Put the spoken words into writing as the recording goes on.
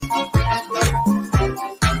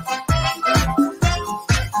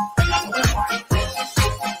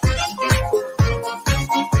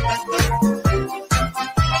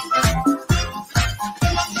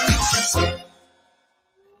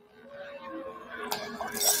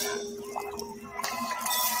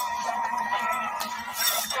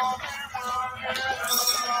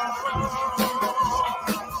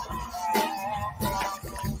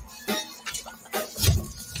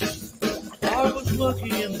I was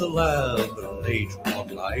working in the lab late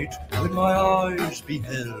one night when my eyes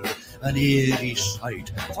beheld an eerie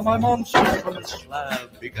sight. For my monster from its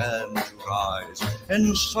slab began to rise,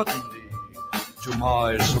 and suddenly, to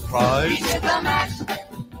my surprise, He did the mash.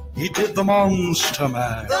 He did the monster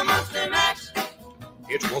mash. The monster mash.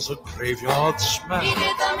 It was a graveyard He smash.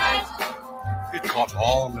 did the mash. It caught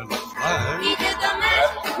on in a flash. He did the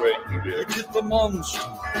mash. That's the way you He did. did the monster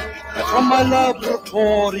mash. From my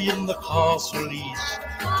laboratory in the castle east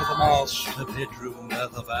to the master bedroom where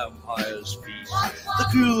the vampires feast, the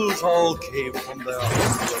ghouls all came from their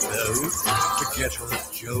abode to get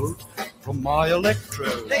a jolt from my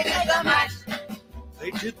electrode. They did the mash.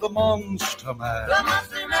 They did the monster mash. The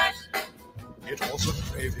monster mash. It was a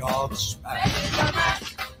graveyard They smash. did the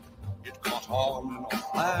mash. It caught on in a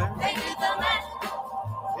flash. They did the mash.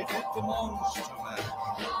 It hit the monster mash.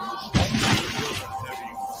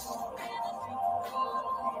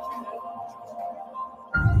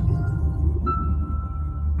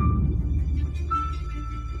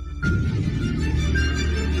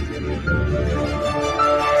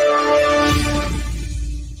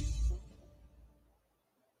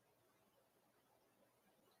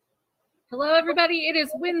 Hello, everybody. It is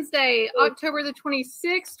Wednesday, October the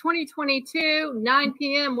 26th, 2022, 9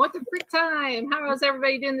 p.m. What the frick time? How is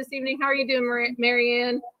everybody doing this evening? How are you doing,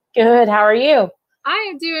 Marianne? Good. How are you? I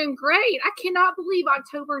am doing great. I cannot believe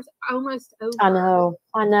October's almost over. I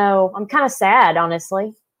know. I'm kind of sad,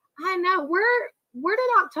 honestly. I know. Where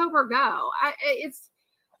did October go? It's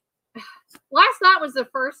last night was the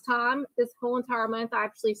first time this whole entire month I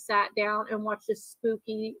actually sat down and watched a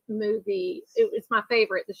spooky movie. It's my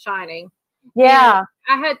favorite, The Shining. Yeah.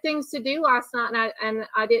 And I had things to do last night and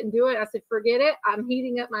I didn't do it. I said, forget it. I'm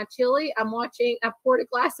heating up my chili. I poured a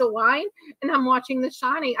glass of wine and I'm watching The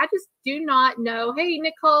Shining. I just do not know. Hey,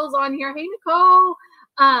 Nicole's on here. Hey, Nicole.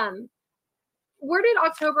 Where did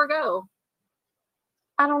October go?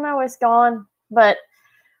 I don't know. It's gone, but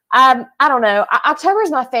I don't know. October is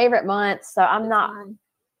my favorite month, so I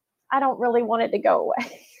don't really want it to go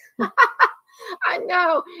away. I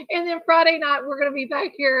know. And then Friday night, we're going to be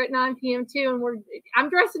back here at 9 p.m. too. And I'm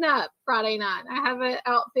dressing up Friday night. I have an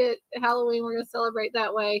outfit, Halloween. We're going to celebrate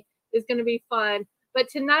that way. It's going to be fun. But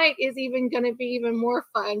tonight is even going to be even more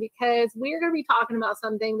fun because we're going to be talking about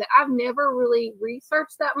something that I've never really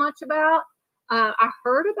researched that much about. I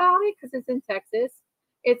heard about it because it's in Texas.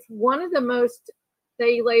 It's one of the most,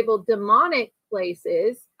 they label demonic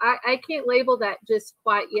places. I can't label that just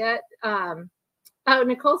quite yet. Oh,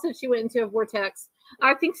 Nicole said she went into a vortex.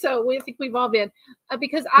 I think so. I think we've all been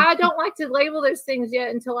because I don't like to label those things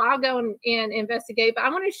yet until I go and investigate. But I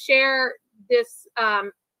want to share this.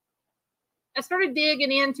 I started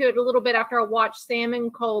digging into it a little bit after I watched Sam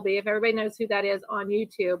and Colby, if everybody knows who that is on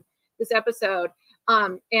YouTube, this episode.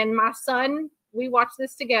 And my son, we watched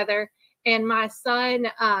this together. And my son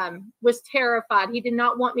was terrified. He did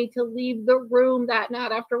not want me to leave the room that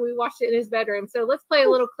night after we watched it in his bedroom. So let's play a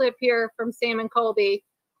little clip here from Sam and Colby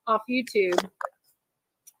off YouTube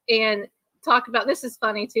and talk about, this is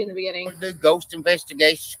funny too in the beginning. Do ghost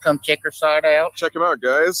investigations. Come check her site out. Check them out,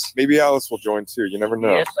 guys. Maybe Alice will join too. You never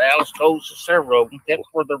know. Yes, Alice goes to several of them. That's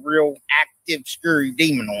for the real active, scary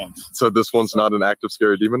demon ones. So this one's not an active,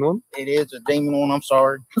 scary demon one? It is a demon one. I'm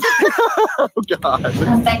sorry. Oh, God.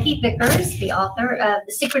 I'm Becky Vickers, the author of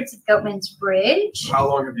The Secrets of Goatman's Bridge. How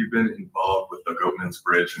long have you been involved with the Goatman's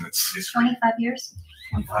Bridge and its history? 25 years.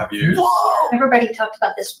 25 years. Whoa! Everybody talked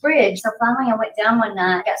about this bridge. So finally I went down one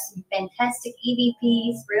night, got some fantastic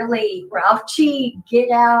EVPs, really grouchy,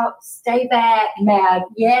 get out, stay back, mad.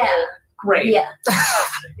 Yeah. Great. Yeah.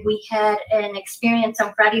 We had an experience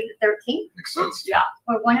on Friday the 13th. Makes sense. Yeah.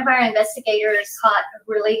 Where one of our investigators caught a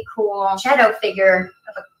really cool shadow figure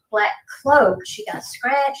of a black cloak. She got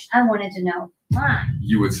scratched. I wanted to know why.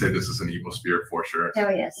 You would say this is an evil spirit for sure. Oh,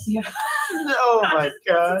 yes. Yeah. Oh my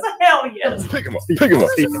God. Hell yes. Pick him up. Pick him up.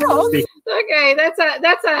 Okay, that's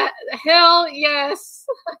a hell yes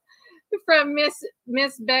from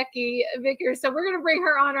Miss Becky Vickers. So we're going to bring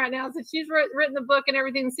her on right now. So she's written the book and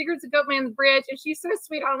everything, Secrets of Goatman's Bridge, and she's so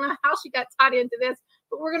sweet. I don't know how she got tied into this,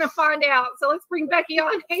 but we're going to find out. So let's bring Becky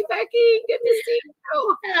on. Hey, Becky, good to see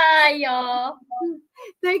you. Hi, y'all.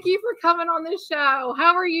 Thank you for coming on the show.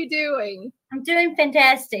 How are you doing? I'm doing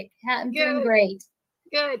fantastic. I'm doing great.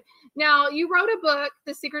 Good. Now, you wrote a book,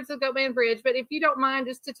 The Secrets of Goatman Bridge, but if you don't mind,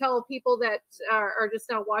 just to tell people that are just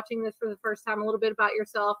now watching this for the first time a little bit about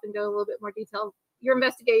yourself and go a little bit more detail your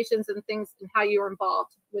investigations and things and how you were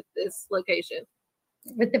involved with this location.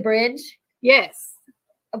 With the bridge. Yes.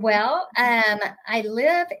 Well, I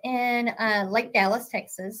live in Lake Dallas,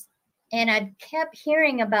 Texas, and I kept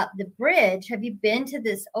hearing about the bridge. Have you been to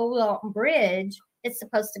this old Alton Bridge? It's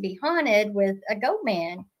supposed to be haunted with a goat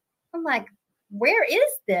man. I'm like, where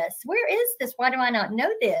is this? Where is this? Why do I not know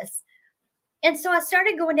this? And so I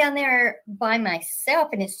started going down there by myself,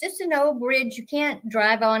 and it's just an old bridge. You can't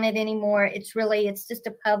drive on it anymore. It's just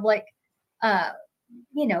a public,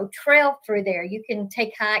 trail through there. You can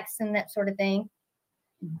take hikes and that sort of thing.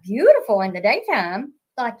 Beautiful in the daytime.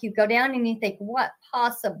 Like you go down and you think, what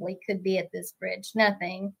possibly could be at this bridge?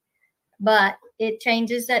 Nothing. But it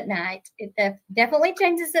changes at night. It definitely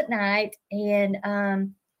changes at night. And,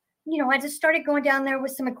 I just started going down there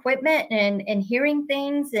with some equipment and hearing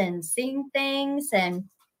things and seeing things. And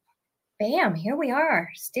bam, here we are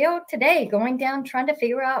still today going down trying to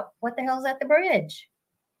figure out what the hell's at the bridge.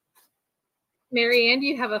 Mary Ann, do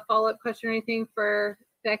you have a follow-up question or anything for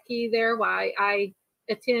Becky there? Why I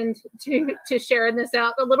attend to sharing this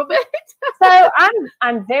out a little bit? So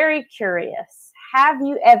I'm very curious. Have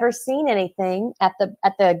you ever seen anything at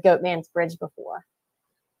the Goatman's Bridge before?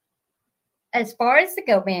 As far as the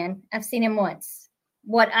goat man, I've seen him once.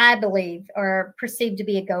 What I believe or perceived to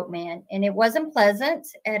be a goat man, and it wasn't pleasant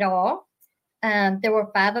at all. There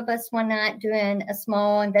were 5 of us one night doing a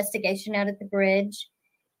small investigation out at the bridge,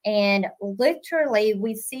 and literally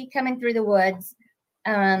we see coming through the woods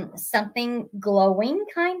something glowing,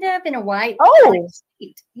 kind of in a white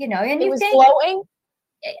sheet, and it was glowing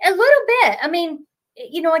a little bit. I mean,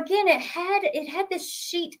 again, it had this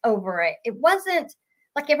sheet over it. It wasn't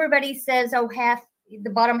like everybody says, the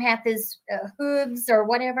bottom half is hooves or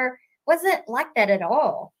whatever. Wasn't like that at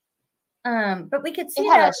all. But we could see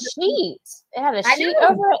it had a sheet. It had a sheet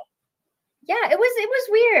over it. Yeah, it was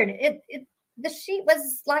weird. The sheet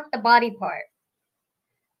was like the body part,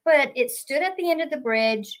 but it stood at the end of the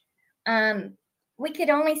bridge. We could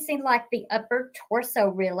only see like the upper torso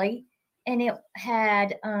really, and it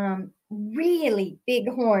had really big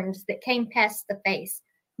horns that came past the face.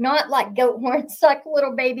 Not like goat horns, like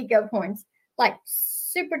little baby goat horns, like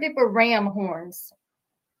super duper ram horns.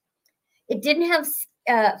 It didn't have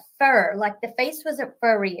fur, like the face wasn't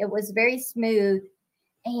furry. It was very smooth,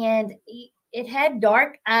 and it had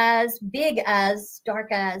dark eyes, big eyes,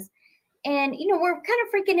 dark eyes. And, we're kind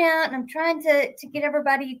of freaking out, and I'm trying to get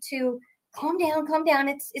everybody to calm down.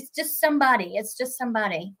 It's just somebody. It's just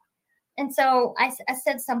somebody. And so I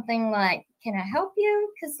said something like, can I help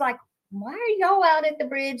you? Because, like, why are y'all out at the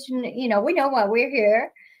bridge? And, we know why we're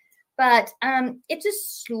here. But it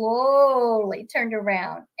just slowly turned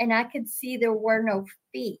around, and I could see there were no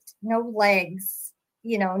feet, no legs,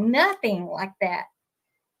 nothing like that.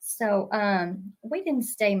 So we didn't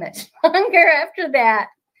stay much longer after that.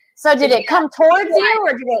 So did it come towards you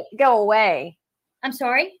or did it go away? I'm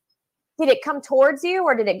sorry? Did it come towards you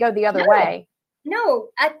or did it go the other way? No,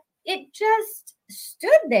 it just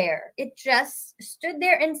stood there. It just stood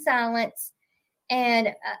there in silence. And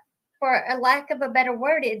for a lack of a better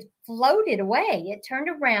word, it floated away. It turned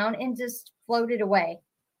around and just floated away.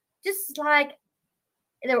 Just like,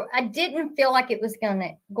 I didn't feel like it was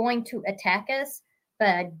going to attack us, but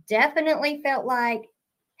I definitely felt like,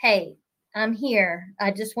 hey, I'm here.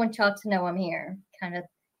 I just want y'all to know I'm here. Kind of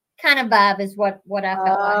vibe is what I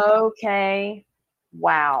felt like. Okay.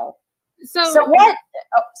 Wow. So what?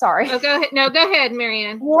 Oh, sorry. Oh, go ahead. No, go ahead, Mary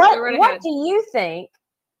Ann. What do you think?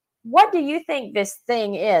 What do you think this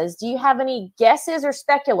thing is? Do you have any guesses or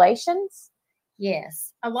speculations?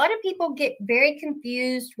 Yes. A lot of people get very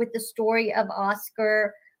confused with the story of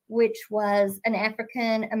Oscar, which was an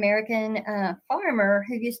African-American farmer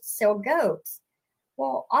who used to sell goats.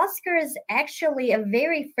 Well, Oscar is actually a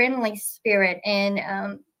very friendly spirit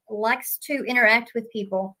and likes to interact with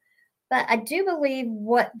people. But I do believe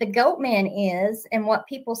what the goat man is and what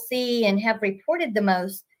people see and have reported the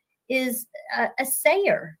most is a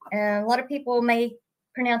sayer. A lot of people may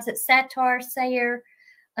pronounce it satyr, sayer,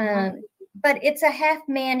 but it's a half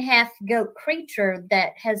man, half goat creature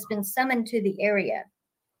that has been summoned to the area.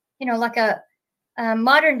 Like a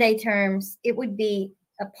modern day terms, it would be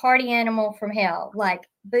a party animal from hell, like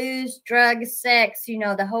booze, drugs, sex,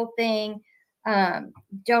 the whole thing.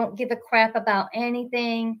 Don't give a crap about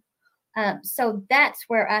anything. So that's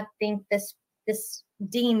where I think this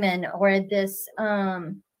demon or this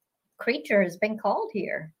creature has been called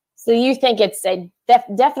here. So you think it's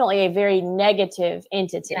definitely a very negative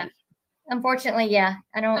entity? Yeah. Unfortunately, yeah.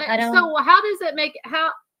 I don't. So how does it make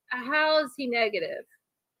how is he negative?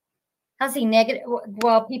 How's he negative?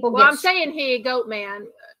 Well, people. Well, I'm saying he, goat man.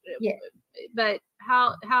 Yeah. but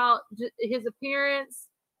how his appearance,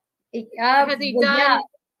 Has he done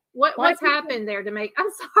what's happened there to make? I'm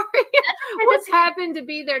sorry. What's happened to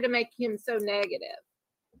be there to make him so negative?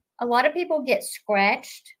 A lot of people get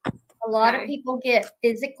scratched. A lot of people get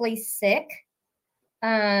physically sick.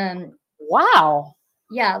 Wow.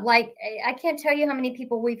 Yeah, like I can't tell you how many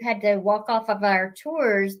people we've had to walk off of our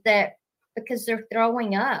tours that because they're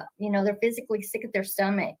throwing up, they're physically sick at their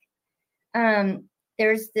stomach.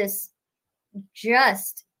 There's this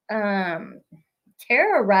just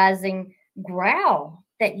terrorizing growl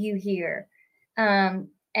that you hear. And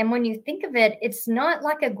when you think of it, it's not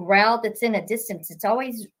like a growl that's in a distance. It's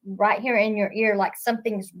always right here in your ear, like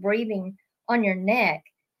something's breathing on your neck.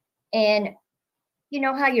 And you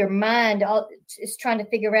know how your mind is trying to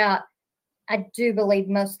figure out, I do believe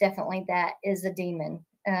most definitely that is a demon.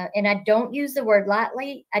 And I don't use the word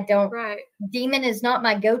lightly. Demon is not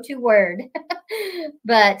my go-to word,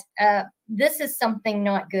 but this is something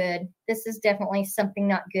not good. This is definitely something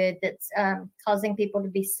not good that's causing people to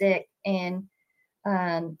be sick and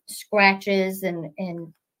scratches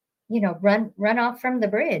and run off from the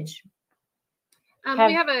bridge.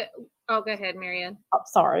 We have go ahead, Marianne. Oh,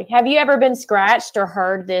 sorry. Have you ever been scratched or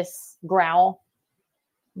heard this growl?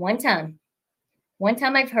 One time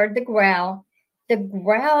I've heard the growl. The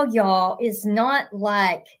growl, y'all, is not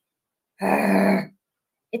like,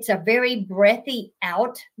 it's a very breathy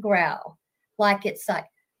out growl. Like it's like,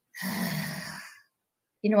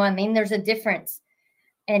 you know what I mean? There's a difference.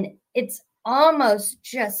 And it's almost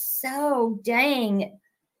just so dang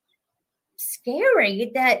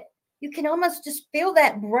scary that you can almost just feel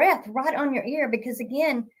that breath right on your ear. Because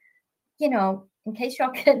again, in case y'all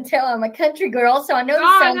couldn't tell, I'm a country girl, so I know.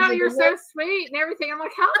 I know you're so sweet and everything. I'm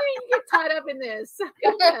like, how do you get tied up in this?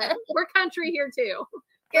 We're country here too.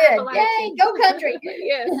 Good, yay, go country.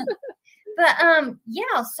 Yes. But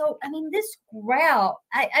yeah. So I mean, this growl,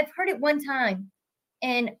 I've heard it one time,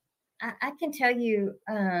 and I can tell you,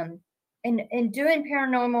 and doing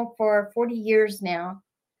paranormal for 40 years now,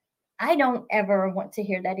 I don't ever want to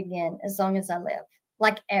hear that again as long as I live,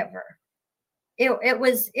 like ever. It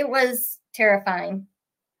was terrifying.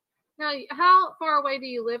 Now, how far away do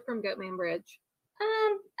you live from Goatman Bridge?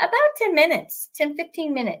 About 15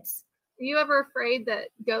 minutes. Are you ever afraid that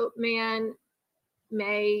Goatman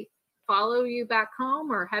may follow you back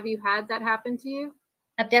home, or have you had that happen to you?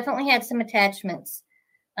 I've definitely had some attachments.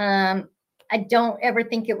 I don't ever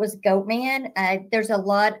think it was Goatman. There's a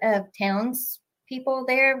lot of townspeople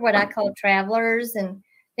there, what I call travelers and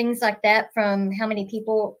things like that, from how many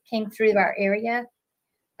people came through our area.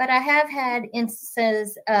 But I have had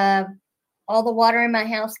instances of all the water in my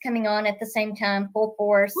house coming on at the same time, full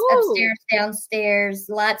force, upstairs, downstairs,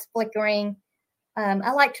 lights flickering.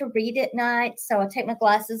 I like to read at night, so I take my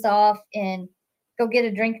glasses off and go get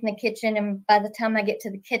a drink in the kitchen. And by the time I get to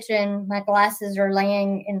the kitchen, my glasses are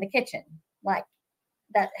laying in the kitchen. Like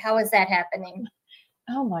that, how is that happening?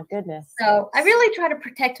 Oh my goodness. So I really try to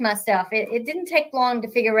protect myself. It didn't take long to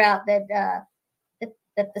figure out that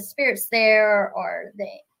that the spirits there or the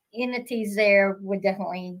entities there would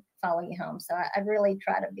definitely follow you home. So I really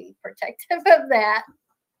try to be protective of that.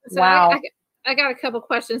 So wow. I got a couple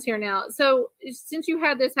questions here now. So since you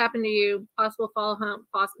had this happen to you, possible follow home,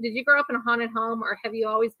 did you grow up in a haunted home, or have you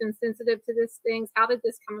always been sensitive to these things? How did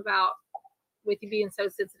this come about with you being so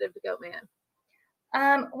sensitive to Goatman?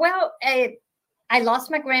 Well, I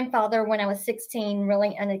lost my grandfather when I was 16,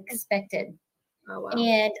 really unexpected. Oh, wow.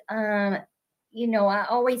 And, I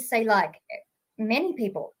always say, like many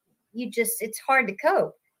people, it's hard to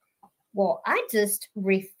cope. Well, I just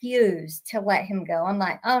refused to let him go. I'm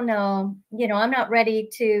like, oh no, I'm not ready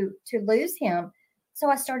to lose him. So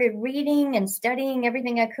I started reading and studying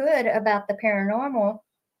everything I could about the paranormal.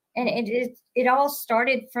 And it all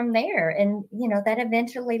started from there. And, that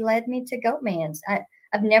eventually led me to Goatman's.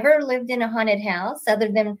 I've never lived in a haunted house other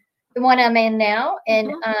than the one I'm in now.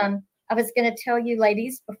 And I was going to tell you,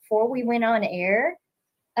 ladies, before we went on air,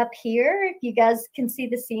 up here, if you guys can see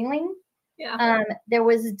the ceiling, there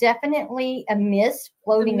was definitely a mist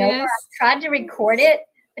floating over. I tried to record it,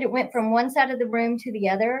 but it went from one side of the room to the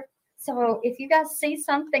other. So if you guys see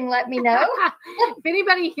something, let me know. If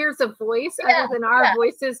anybody hears a voice other than our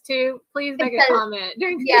voices too, please make a comment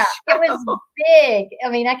during the show. It was big. I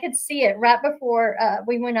mean, I could see it right before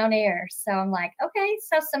we went on air. So I'm like, okay,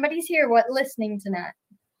 so somebody's here listening tonight.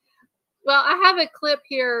 Well, I have a clip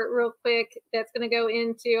here real quick that's going to go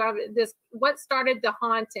into this. What started the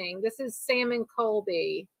haunting? This is Sam and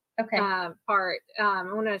Colby part. I'm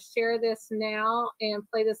going to share this now and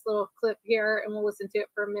play this little clip here, and we'll listen to it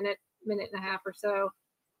for a minute and a half or so.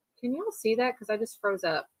 Can you all see that? Because I just froze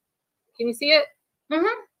up. Can you see it?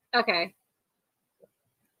 Mm-hmm. Okay.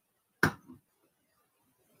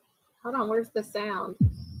 Hold on, where's the sound?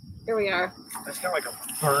 Here we are. It's kind of like a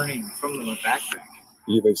burning from the backpack.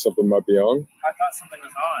 You think something might be on? I thought something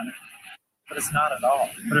was on, but it's not at all.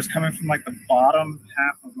 But it's coming from like the bottom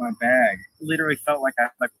half of my bag. Literally felt like I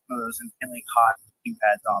had like one of those intently hot heating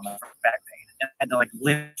pads on my back pain. And I had to like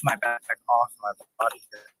lift my backpack off my body.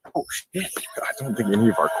 Oh shit. I don't think any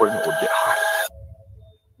of our equipment would get hot.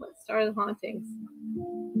 What started the hauntings?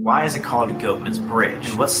 Why is it called Goatman's Bridge?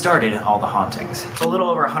 And what started all the hauntings? A little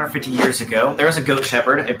over 150 years ago, there was a goat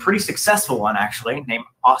shepherd, a pretty successful one actually, named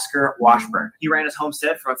Oscar Washburn. He ran his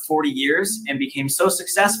homestead for about 40 years and became so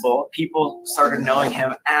successful, people started knowing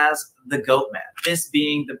him as the Goatman. This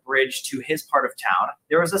being the bridge to his part of town,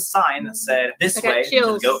 there was a sign that said, "This way to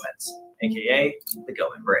the Goatmans," aka the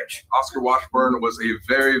Goatman Bridge. Oscar Washburn was a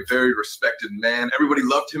very, very respected man. Everybody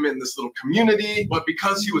loved him in this little community, but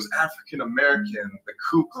because he was African American, the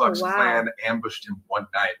Ku Klux Klan ambushed him one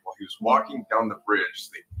night while he was walking down the bridge.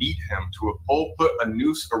 They beat him to a pole, put a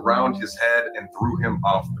noose around his head, and threw him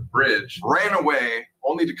off the bridge. Ran away,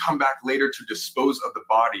 only to come back later to dispose of the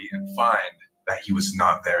body and find that he was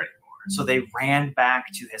not there anymore. So they ran back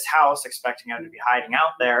to his house, expecting him to be hiding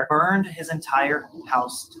out there, burned his entire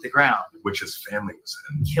house to the ground, which his family was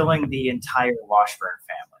in, killing the entire Washburn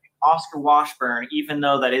family. Oscar Washburn, even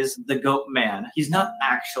though that is the Goat Man, he's not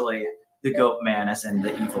actually the Goat Man as in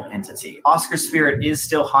the evil entity. Oscar's spirit is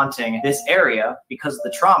still haunting this area because of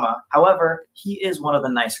the trauma. However, he is one of the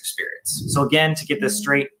nicer spirits. So again, to get this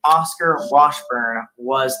straight, Oscar Washburn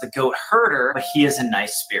was the goat herder, but he is a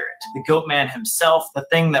nice spirit. The Goat Man himself, the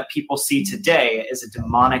thing that people see today, is a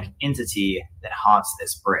demonic entity that haunts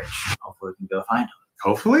this bridge. Hopefully we can go find him.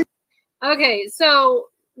 Hopefully. Okay, so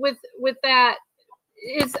with that,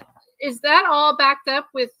 is that all backed up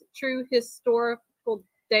with true historical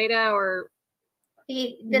data or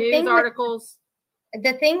the news thing articles?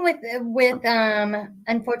 The thing with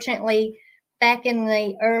unfortunately, back in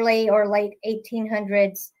the early or late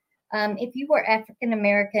 1800s, if you were African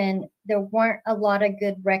American, there weren't a lot of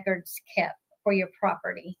good records kept for your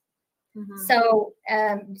property. Mm-hmm. So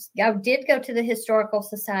I did go to the Historical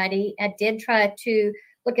Society. I did try to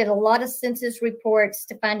look at a lot of census reports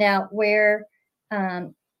to find out where,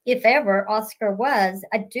 if ever, Oscar was.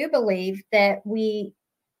 I do believe that we,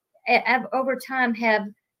 over time, have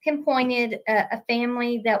pinpointed a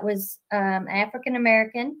family that was African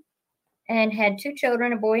American and had two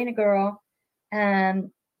children, a boy and a girl.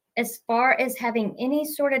 As far as having any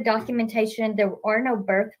sort of documentation, there are no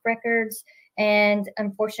birth records, and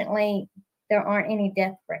unfortunately, there aren't any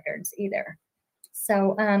death records either.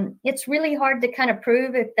 So it's really hard to kind of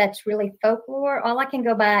prove if that's really folklore. All I can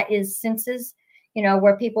go by is census,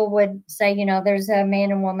 where people would say, there's a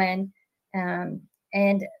man and woman.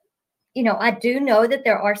 And, I do know that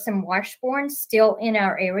there are some Washburns still in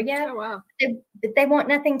our area. Oh, wow. They want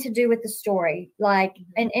nothing to do with the story.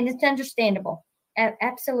 And it's understandable.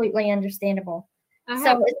 Absolutely understandable. As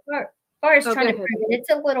far as trying to prove it, it's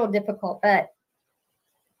a little difficult, but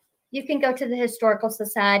you can go to the Historical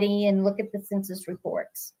Society and look at the census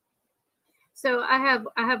reports. So I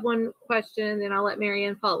have one question, and then I'll let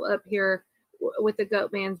Marianne follow up here with the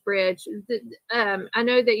Goatman's Bridge. I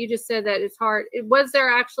know that you just said that it's hard. Was there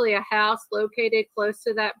actually a house located close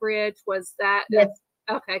to that bridge? Was that? Yes.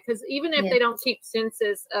 Okay, because even if they don't keep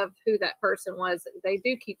census of who that person was, they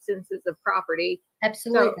do keep census of property.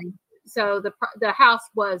 Absolutely. So the house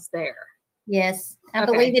was there. Yes, I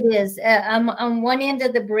believe it is. On one end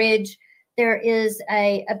of the bridge, there is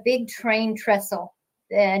a big train trestle,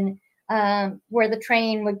 and where the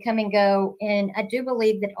train would come and go. And I do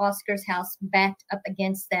believe that Oscar's house backed up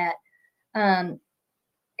against that.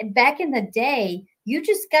 Back in the day, you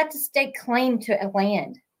just got to stake claim to a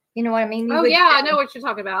land. You know what I mean? I know what you're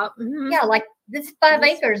talking about. Mm-hmm. Yeah, like this 5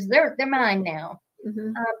 acres, they're mine now.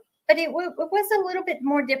 Mm-hmm. But it was a little bit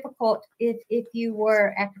more difficult if you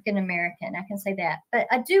were African American. I can say that. But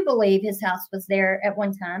I do believe his house was there at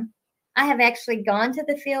one time. I have actually gone to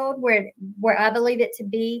the field where I believe it to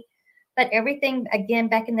be. But everything, again,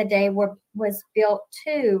 back in the day was built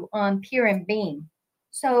too on pier and beam.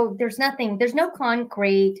 So there's no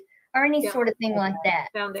concrete or any sort of thing like that.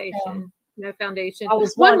 Foundation. No foundation. I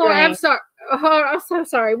was one more. wondering. I'm sorry. Oh, I'm so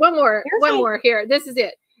sorry. One more. More here. This is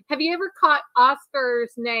it. Have you ever caught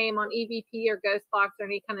Oscar's name on EVP or Ghostbox or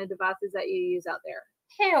any kind of devices that you use out there?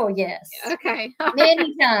 Hell yes. Okay.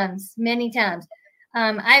 Many times.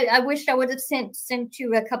 I wish I would have sent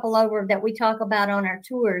you a couple over that we talk about on our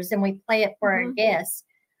tours, and we play it for our guests,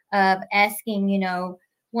 of asking,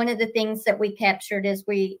 one of the things that we captured is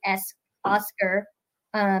we asked Oscar,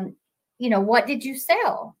 what did you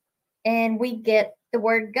sell? And we get the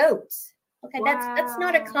word goats. Okay, that's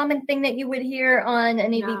not a common thing that you would hear on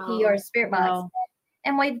an EVP or a spirit box. No.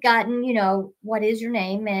 And we've gotten, what is your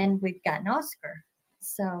name? And we've gotten Oscar.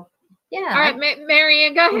 So, yeah. All right,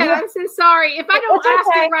 Marianne, go ahead. I'm so sorry. If I don't ask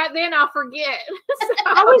it right then, I'll forget.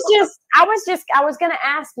 I was going to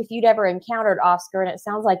ask if you'd ever encountered Oscar, and it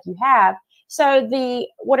sounds like you have. So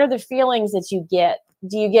what are the feelings that you get?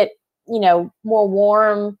 Do you get, more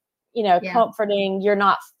warm, comforting? You're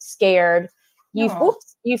not scared. No.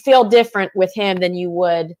 You feel different with him than you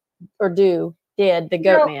would or did the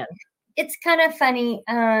goat man. It's kind of funny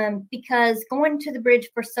because going to the bridge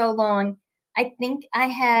for so long, I think I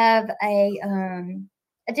have a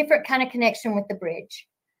different kind of connection with the bridge.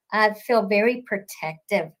 I feel very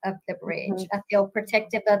protective of the bridge. Mm-hmm. I feel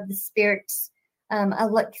protective of the spirits. I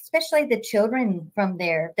look, especially the children from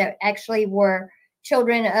there that actually were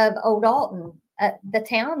children of Old Alton, the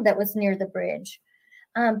town that was near the bridge.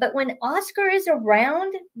 But when Oscar is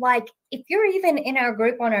around, like if you're even in our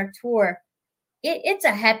group on our tour, it's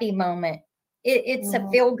a happy moment. It's a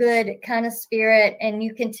feel good kind of spirit. And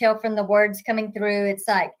you can tell from the words coming through, it's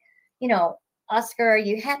like, Oscar, are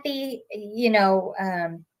you happy?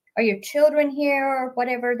 Are your children here or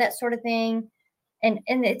whatever, that sort of thing. And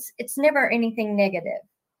it's never anything negative.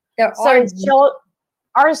 Are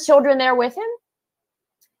his children there with him?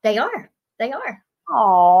 They are.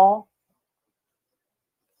 Oh.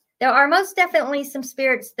 There are most definitely some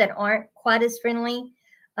spirits that aren't quite as friendly.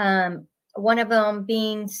 One of them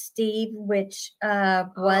being Steve, which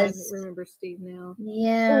was. I remember Steve now.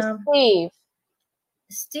 Yeah. Steve.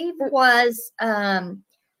 Steve was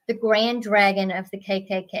the Grand Dragon of the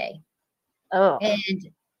KKK. Oh. And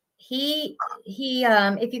he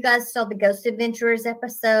if you guys saw the Ghost Adventurers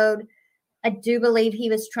episode, I do believe he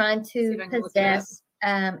was trying to possess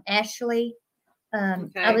Ashley.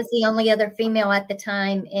 I was the only other female at the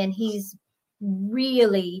time, and he's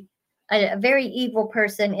really a very evil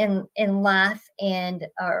person in life and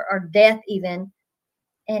or death even.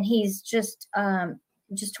 And he's just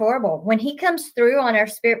horrible. When he comes through on our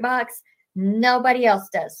spirit box, nobody else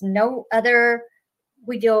does. No other.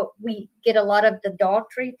 We get a lot of the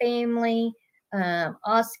Daughtry family,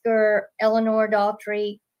 Oscar, Eleanor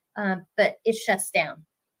Daughtry, but it shuts down.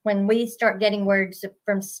 When we start getting words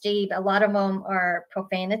from Steve, a lot of them are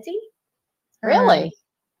profanity. Really?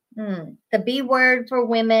 The B word for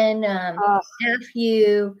women, F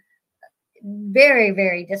you, very,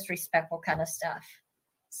 very disrespectful kind of stuff.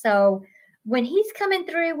 So when he's coming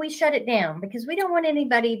through, we shut it down because we don't want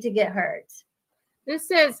anybody to get hurt. This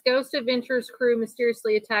says Ghost Adventures crew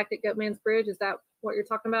mysteriously attacked at Goatman's Bridge. Is that what you're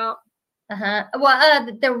talking about? Well,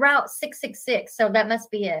 the Route 666. So that must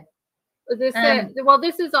be it. This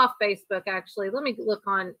is off Facebook actually. Let me look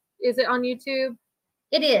on. Is it on YouTube?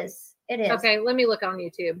 It is. Okay, let me look on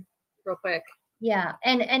YouTube real quick. Yeah,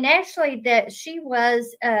 and actually that she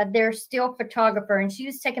was their still photographer, and she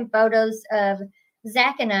was taking photos of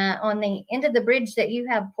Zach and I on the end of the bridge that you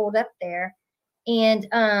have pulled up there, and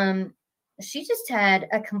she just had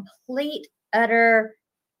a complete utter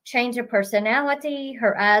change of personality.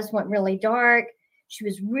 Her eyes went really dark. She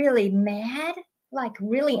was really mad, like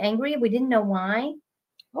really angry. We didn't know why.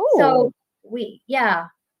 Oh. So we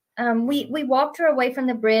walked her away from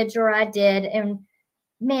the bridge, or I did, and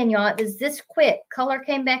man, y'all, it was this quick. Color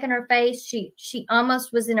came back in her face. She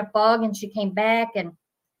almost was in a fog, and she came back, and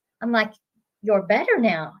I'm like, "You're better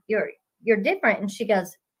now. You're different." And she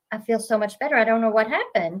goes, "I feel so much better. I don't know what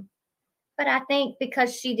happened." But I think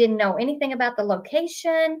because she didn't know anything about the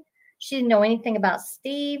location, she didn't know anything about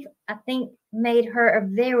Steve, I think made her a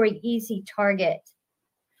very easy target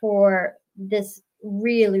for this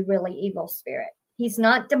really, really evil spirit. He's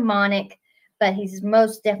not demonic, but he's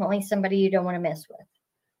most definitely somebody you don't want to mess with.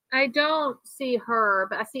 I don't see her,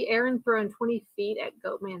 but I see Aaron throwing 20 feet at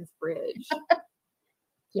Goatman's Bridge.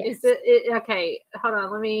 Yes. Is it okay? Hold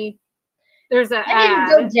on. There's an I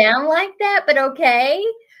didn't go down like that, but okay.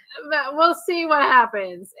 But we'll see what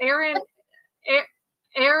happens. Aaron,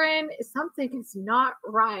 something is not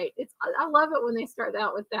right. I love it when they start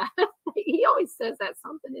out with that. He always says that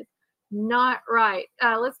something is not right.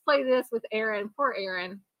 Let's play this with Aaron. Poor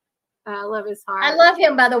Aaron. I love his heart. I love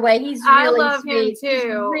him, by the way. He's really I love sweet. him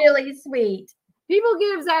too. He's really sweet. People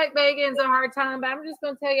give Zach Bagans a hard time, but I'm just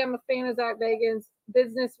going to tell you I'm a fan of Zach Bagans,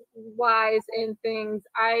 business-wise and things.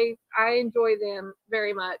 I enjoy them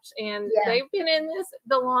very much, and they've been in this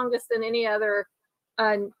the longest than any other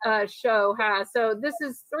show has. So this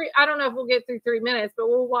is 3. I don't know if we'll get through 3 minutes, but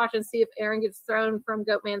we'll watch and see if Aaron gets thrown from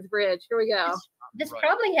Goatman's Bridge. Here we go. This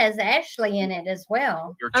probably has Ashley in it as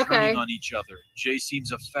well. You're turning on each other. Jay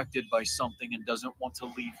seems affected by something and doesn't want to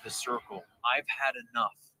leave the circle. I've had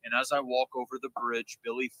enough. and as I walk over the bridge,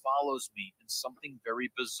 Billy follows me, and something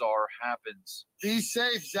very bizarre happens. Be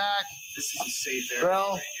safe, Zach. This is a safe area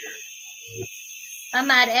Well, right here. I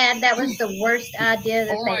might add that was the worst idea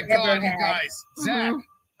that oh my they God, ever you had. guys. Zach,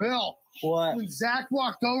 Bill. What? When Zach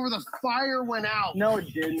walked over, the fire went out. No,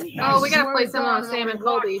 it didn't. Oh, we gotta swear play to some God, on Sam and when we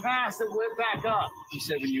walked Colby. Past it went back up. He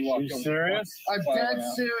said when you walked over. serious? I'm dead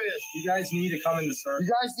serious. You guys need to come in the circle.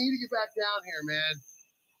 You guys need to get back down here, man.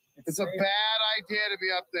 It's a bad idea to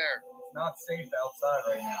be up there. It's not safe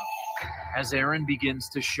outside right now. As Aaron begins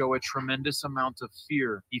to show a tremendous amount of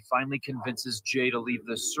fear, he finally convinces Jay to leave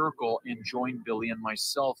the circle and join Billy and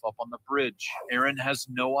myself up on the bridge. Aaron has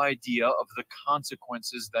no idea of the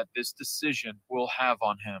consequences that this decision will have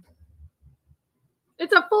on him.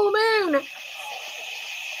 It's a full moon.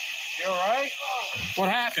 You all right? What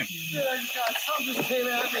happened? Something just came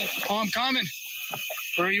at me. Oh, I'm coming.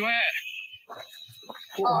 Where are you at?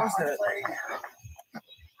 What was that?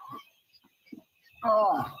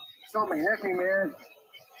 Oh, something hit me, man.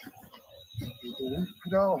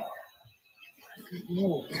 No.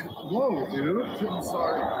 Whoa, dude. I'm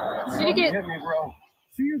sorry. Did you get- Hit me, bro.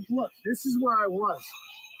 See, look, this is where I was.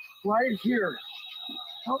 Right here.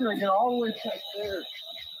 How did I get all the way back there?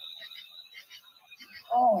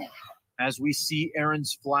 Oh. As we see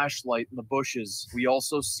Aaron's flashlight in the bushes, we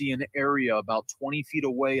also see an area about 20 feet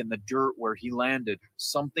away in the dirt where he landed.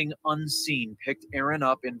 Something unseen picked Aaron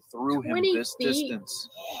up and threw him 20 this feet? distance.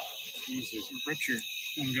 Jesus, Richard.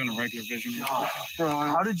 I'm going to regular vision.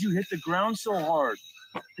 How did you hit the ground so hard?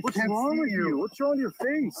 What's wrong with you? What's wrong with your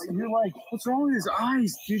face? You're like, what's wrong with his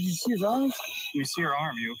eyes? Did you see his eyes? Let me see your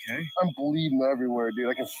arm. You okay? I'm bleeding everywhere, dude.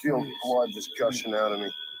 I can feel blood just gushing out of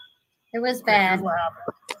me. It was Here's bad. what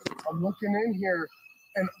happened. I'm looking in here,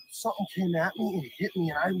 and something came at me and hit me,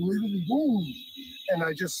 and I literally boom. And I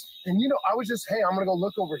was just, hey, I'm gonna go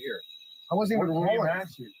look over here. I wasn't even rolling.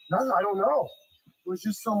 No, I don't know. It was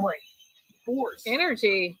just some like force.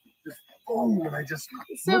 Energy. Boom, and I just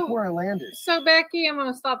So- look where I landed. So Becky, I'm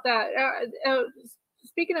going to stop that.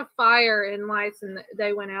 Speaking of fire and lights, and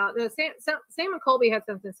they went out. Sam and Colby had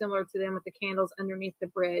something similar to them with the candles underneath the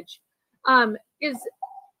bridge.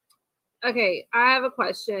 Okay, I have a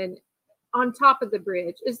question. On top of the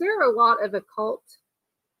bridge, is there a lot of occult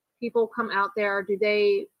people come out there? Do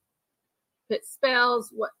they put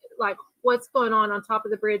spells? What's going on top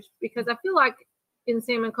of the bridge? Because I feel like in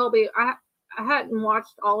Sam and Colby, I hadn't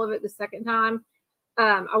watched all of it the second time.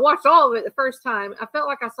 I watched all of it the first time. I felt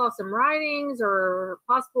like I saw some writings or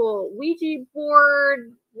possible Ouija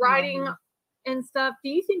board writing and stuff. Do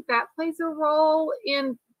you think that plays a role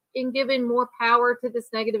in giving more power to this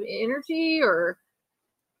negative energy, or?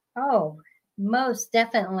 Oh, most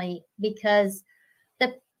definitely, because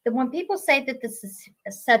the when people say that this is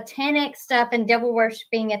satanic stuff and devil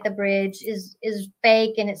worshiping at the bridge is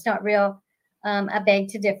fake and it's not real, I beg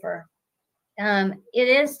to differ.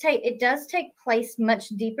 It does take place much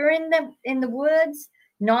deeper in the woods,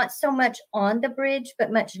 not so much on the bridge,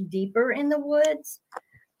 but much deeper in the woods.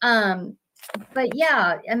 But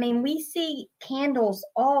yeah, I mean, we see candles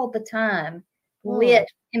all the time lit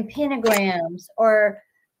in pentagrams, or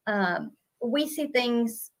we see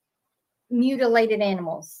things, mutilated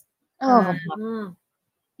animals.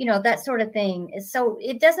 That sort of thing. So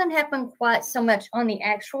it doesn't happen quite so much on the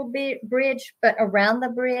actual bridge, but around the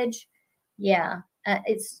bridge, yeah,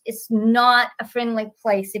 it's not a friendly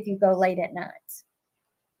place if you go late at night.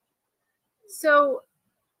 So,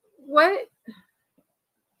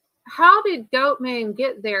 how did Goatman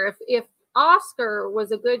get there? If Oscar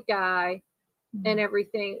was a good guy and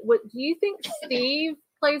everything, do you think Steve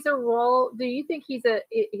plays a role? Do you think he's a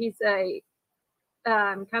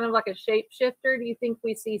kind of like a shapeshifter? Do you think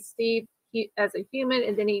we see Steve as a human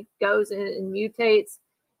and then he goes in and mutates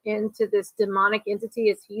into this demonic entity?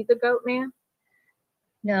 Is he the Goatman?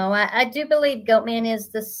 No, I do believe Goatman is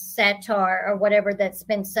the satyr or whatever that's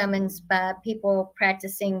been summoned by people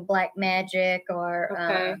practicing black magic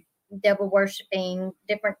or devil worshiping,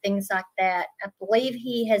 different things like that. I believe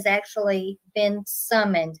he has actually been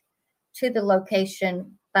summoned to the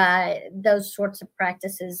location by those sorts of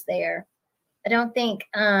practices there. I don't think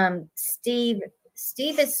Steve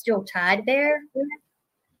is still tied there.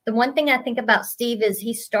 The one thing I think about Steve is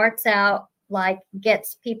he starts out like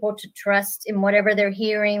gets people to trust in whatever they're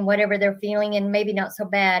hearing, whatever they're feeling, and maybe not so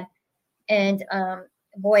bad. And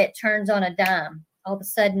boy, it turns on a dime. All of a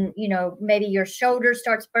sudden, maybe your shoulder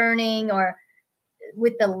starts burning, or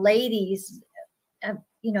with the ladies,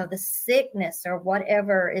 the sickness or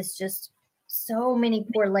whatever is just so many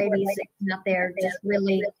poor ladies out there just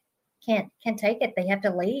really can't take it. They have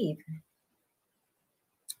to leave.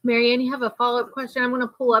 Marianne, you have a follow-up question? I'm going to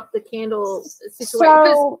pull up the candle situation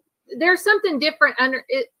because So there's something different under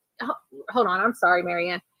it. Hold on. I'm sorry,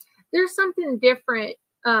 Marianne. There's something different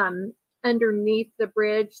underneath the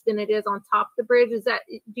bridge than it is on top of the bridge.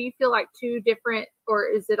 Do you feel like two different, or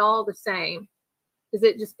is it all the same? Does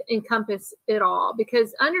it just encompass it all?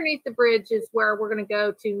 Because underneath the bridge is where we're going to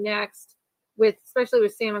go to next, especially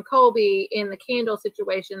with Sam and Colby in the candle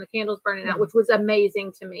situation. The candles burning out, which was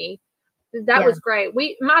amazing to me. That was great.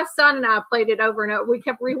 My son and I played it over and over. We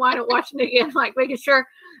kept rewinding, watching it again, like making sure.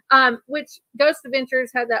 Which Ghost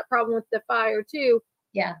Adventures had that problem with the fire too.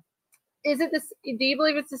 Yeah. Is it this? Do you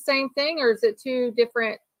believe it's the same thing, or is it two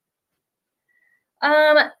different?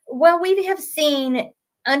 Well, we have seen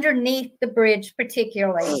underneath the bridge,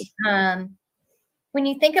 particularly. When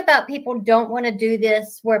you think about people don't want to do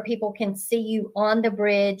this where people can see you on the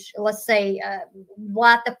bridge, let's say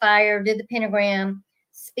light the fire, do the pentagram,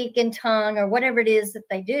 speak in tongue, or whatever it is that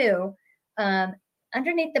they do,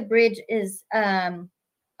 underneath the bridge is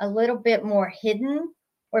a little bit more hidden,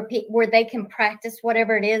 where they can practice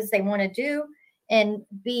whatever it is they want to do and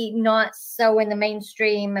be not so in the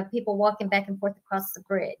mainstream of people walking back and forth across the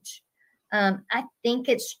bridge. I think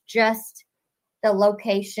it's just the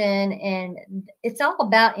location, and it's all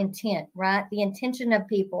about intent, right? The intention of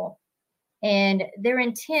people, and their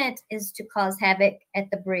intent is to cause havoc at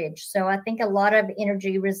the bridge. So I think a lot of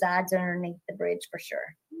energy resides underneath the bridge for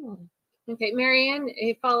sure. Okay, Marianne,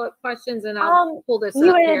 any follow-up questions, and I'll pull this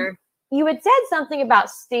up here. You had said something about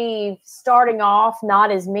Steve starting off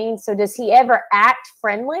not as mean. So does he ever act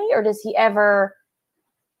friendly, or does he ever?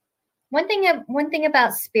 One thing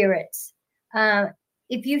about spirits,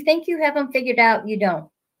 if you think you have them figured out, you don't.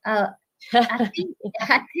 I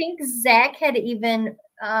think Zach had even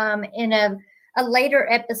in a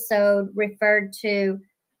later episode referred to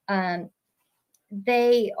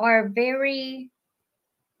they are very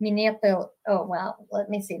manipulative. Oh, well, let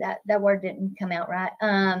me see that word didn't come out right.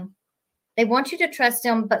 They want you to trust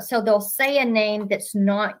them, but so they'll say a name that's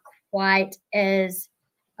not quite as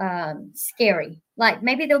scary. Like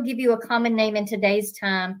maybe they'll give you a common name in today's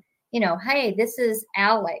time. Hey, this is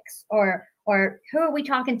Alex, or who are we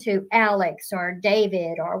talking to? Alex or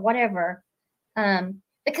David or whatever.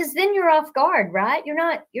 Because then you're off guard, right?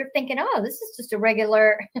 You're thinking, oh, this is just a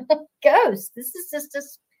regular ghost. This is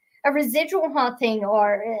just a residual haunting,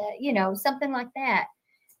 or, something like that.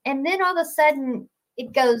 And then all of a sudden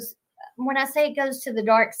it goes, when I say it goes to the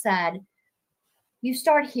dark side, you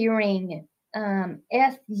start hearing,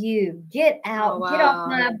 F you, get out, get off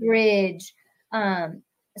my bridge.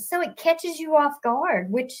 So it catches you off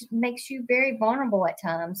guard, which makes you very vulnerable at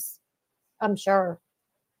times. I'm sure.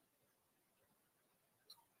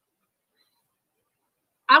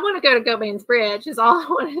 I want to go to Goatman's Bridge is all I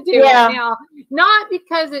want to do right now. Not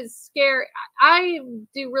because it's scary. I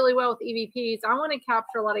do really well with EVPs. I want to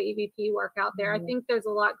capture a lot of EVP work out there. I think there's a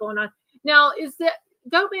lot going on. Now, is the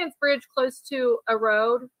Goatman's Bridge close to a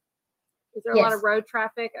road? Is there a lot of road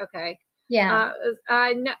traffic? Okay. Yeah.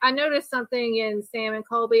 I noticed something in Sam and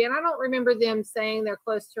Colby, and I don't remember them saying they're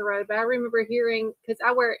close to a road, but I remember hearing, because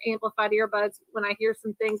I wear amplified earbuds when I hear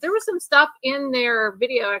some things. There was some stuff in their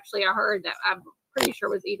video, actually, I heard that I'm pretty sure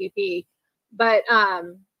was EVP, but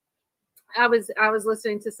I was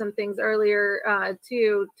listening to some things earlier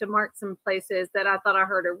too, to mark some places that I thought I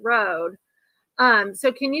heard a road.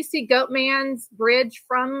 So can you see Goatman's Bridge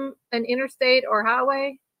from an interstate or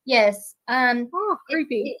highway? Yes.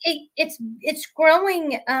 Creepy. It's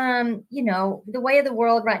growing, the way of the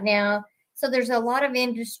world right now. So there's a lot of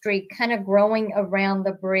industry kind of growing around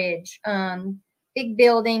the bridge, big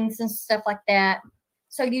buildings and stuff like that.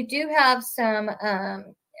 So you do have some,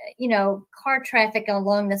 car traffic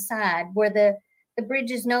along the side where the bridge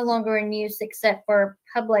is no longer in use except for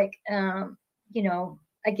public,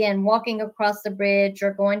 again, walking across the bridge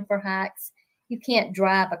or going for hikes. You can't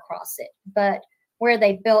drive across it. But where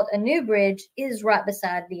they built a new bridge is right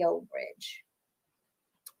beside the old bridge.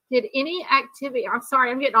 Did any activity, I'm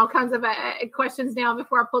sorry, I'm getting all kinds of questions now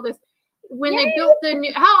before I pull this. When they built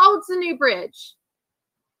how old's the new bridge?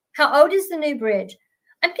 How old is the new bridge?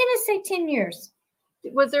 I'm going to say 10 years.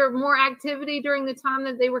 Was there more activity during the time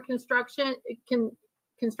that they were constructing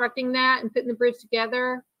that and putting the bridge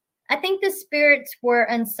together? I think the spirits were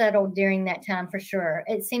unsettled during that time for sure.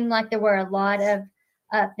 It seemed like there were a lot of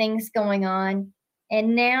things going on.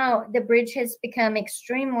 And now the bridge has become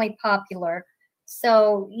extremely popular.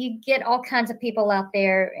 So you get all kinds of people out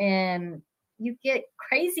there, and you get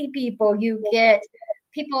crazy people. You get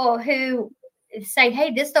people who say,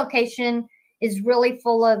 hey, this location is really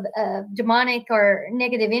full of demonic or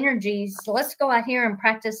negative energies. So let's go out here and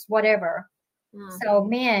practice whatever. So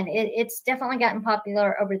man, it's definitely gotten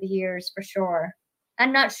popular over the years for sure.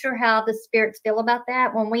 I'm not sure how the spirits feel about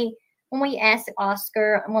that. When we ask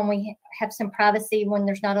Oscar, when we have some privacy, when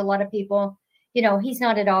there's not a lot of people, he's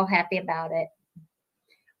not at all happy about it.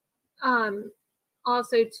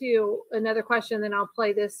 Also, too, another question, then I'll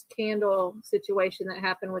play this candle situation that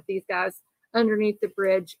happened with these guys underneath the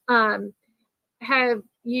bridge. Have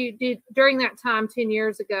you during that time 10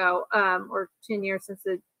 years ago, or 10 years since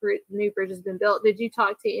the new bridge has been built, did you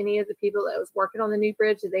talk to any of the people that was working on the new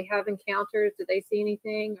bridge? Did they have encounters? Did they see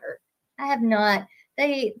anything? Or I have not.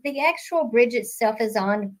 The actual bridge itself is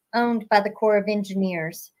owned by the Corps of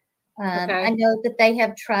Engineers. Okay. I know that they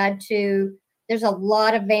have tried to. There's a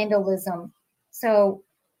lot of vandalism. So,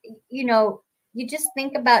 you just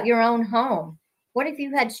think about your own home. What if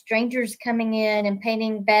you had strangers coming in and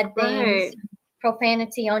painting bad things,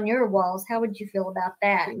 profanity on your walls? How would you feel about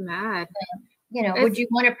that? Mad. Would you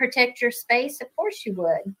want to protect your space? Of course you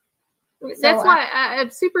would. That's why I'm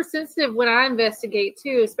super sensitive when I investigate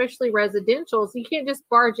too, especially residentials. You can't just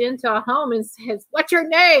barge into a home and says, "What's your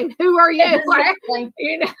name? Who are you?" Exactly.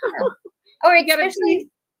 Or especially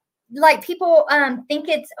like people think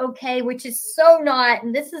it's okay, which is so not,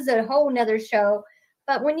 and this is a whole nother show.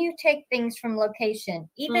 But when you take things from location,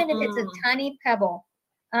 even if it's a tiny pebble,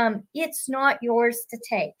 it's not yours to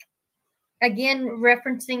take. Again,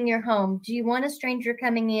 referencing your home. Do you want a stranger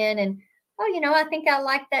coming in and, I think I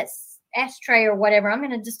like that ashtray or whatever. I'm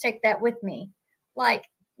going to just take that with me. Like,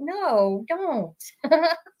 no, don't.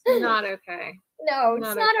 Not okay. No,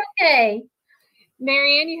 it's not okay.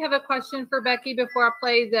 Marianne, you have a question for Becky before I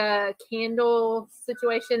play the candle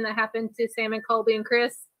situation that happened to Sam and Colby and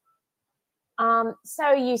Chris?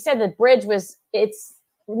 So you said the bridge it's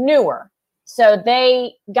newer. So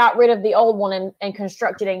they got rid of the old one and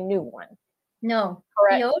constructed a new one. No,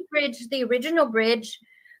 correct. The old bridge, the original bridge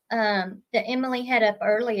that Emily had up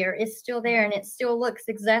earlier is still there, and it still looks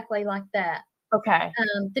exactly like that. Okay.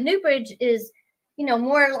 The new bridge is,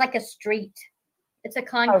 more like a street. It's a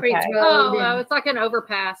concrete road. Oh, it's like an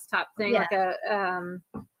overpass type thing, like a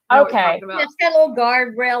okay. Yeah, it's got a little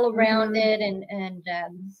guardrail around it, and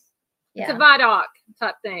it's a viaduct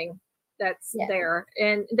type thing that's there,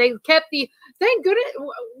 and they kept thank goodness.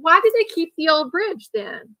 Why did they keep the old bridge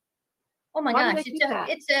then? Oh my gosh,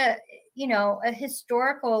 it's a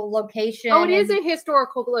historical location. Oh, it is a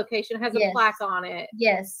historical location. It has a plaque on it.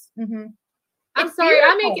 Yes. Mm-hmm. I'm sorry.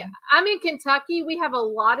 I'm in Kentucky. We have a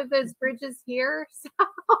lot of those bridges here. So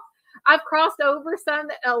I've crossed over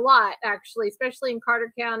a lot, actually, especially in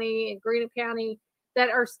Carter County and Greenup County, that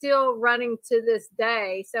are still running to this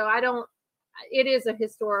day. So it is a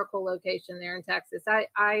historical location there in Texas.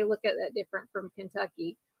 I look at that different from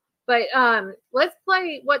Kentucky. But let's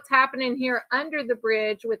play what's happening here under the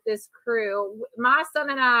bridge with this crew. My son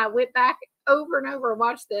and I went back over and over and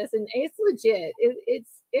watched this, and it's legit.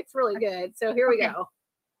 It's really good. So here we go.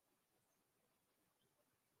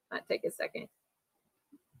 Might take a second.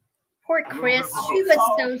 Poor Chris, she was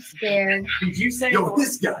so scared. Did you say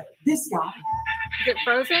this guy? Is it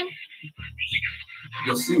frozen?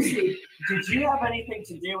 You'll see. Did you have anything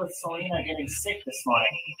to do with Selena getting sick this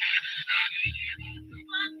morning?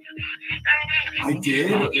 I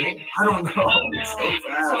did? I don't know. It's so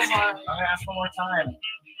fast. I'm gonna ask one more time.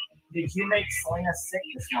 Did you make Selena sick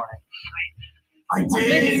this morning? I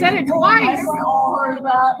did. You said it twice.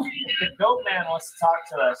 The goat man wants to talk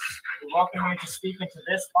to us. We welcome you to speak into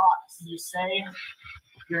this box. You say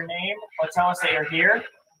your name or tell us that you're here.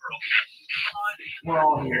 We're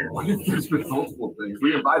all here. There's been multiple things.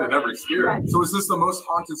 We invited every spirit. So is this the most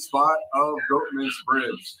haunted spot of Goatman's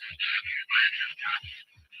Bridge?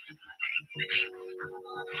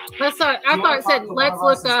 I thought it said, let's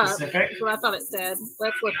look up. That's what I thought it said.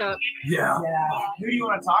 Let's look up. Yeah. Who do you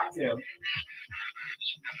want to talk to?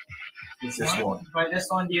 This one. By this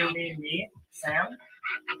one, do you mean me, Sam?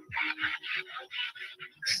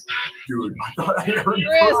 Dude, I thought I heard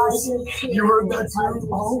Chris. You heard that too?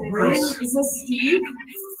 Oh, Chris. Is this Steve?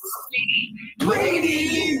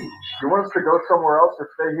 Lady! You want us to go somewhere else or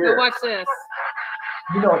stay here? Go watch this.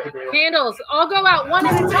 You know what to do. Candles, all go out one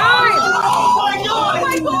at a time. Oh my god! Oh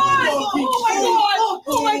my god! Oh my god!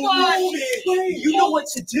 Oh my god! You know what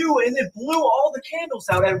to do, and it blew all the candles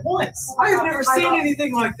out at once. I have never seen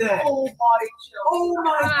anything like that. Whole body chill. Oh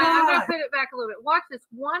my I'm god! gonna put it back a little bit. Watch this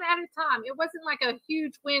one at a time. It wasn't like a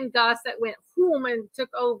huge wind gust that went boom and took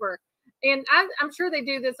over. And I'm sure they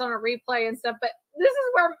do this on a replay and stuff, but this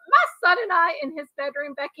is where my son and I in his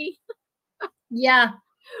bedroom, Becky. Yeah.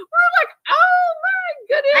 We're like, oh my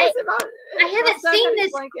goodness. I haven't seen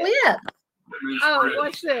this clip. Oh,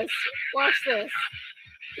 watch this. Watch this.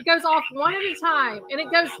 It goes off one at a time, and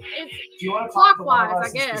it goes. Do It's you want to talk to one of clockwise,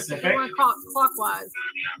 us I in guess. If specific? you want to call it clockwise.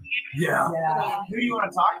 Yeah. Who do you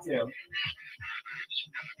want to talk to?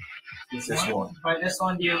 It's this one. By this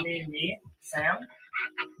one, do you mean me, Sam?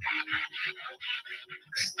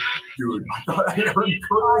 Dude, I thought I heard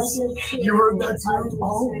Chris. You heard that too?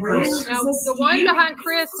 Oh, Chris. Now, the one behind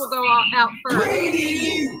Chris will go out first.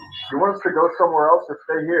 You want us to go somewhere else or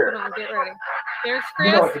stay Hold here? on, get ready. There's You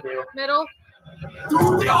know what Chris, to do. middle.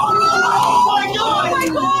 Oh my god! Oh my god! Oh my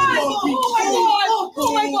god!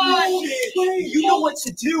 Oh my god! You know what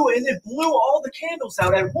to do, and it blew all the candles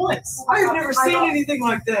out at once. I have never seen anything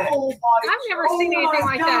like that. I've never seen anything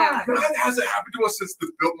like that. That hasn't happened to us since the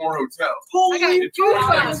Biltmore Hotel. I got Are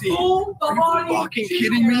you fucking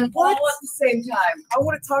kidding me? All at the same time. I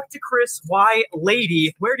want to talk to Chris. Why,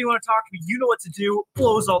 lady? Where do you want to talk to me? You know what to do.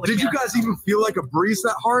 Blows all the Did you candles. guys even feel like a breeze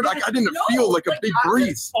that hard? I didn't feel like a big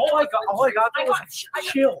breeze. All I got there was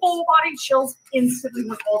chills. Full body chills instantly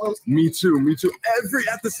with all those. Me too.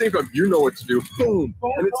 At the same time, you know what to do. Boom.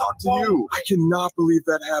 And it's up to you. I cannot believe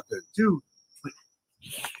that happened. Dude.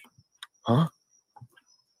 Huh?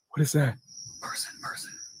 What is that? Person.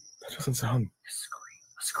 That doesn't sound. A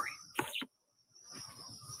scream.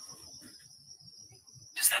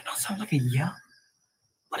 Does that not sound like a yell?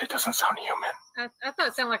 But it doesn't sound human. I thought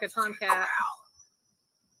it sounded like a tomcat.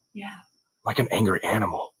 Yeah. Like an angry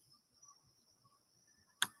animal.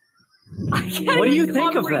 What do you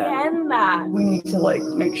think of that? We need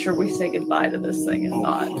to make sure we say goodbye to this thing and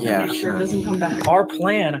not make sure it doesn't come back. Our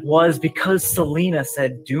plan was because Selena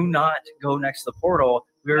said do not go next to the portal.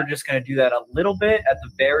 We were just going to do that a little bit at the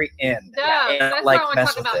very end. Yeah, and that's what I want to mess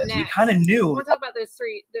talk with about it. We next. kind of knew. We'll talk about those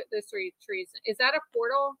three trees. Is that a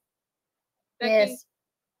portal? Becky? Yes.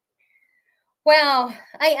 Well,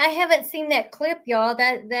 I haven't seen that clip, y'all.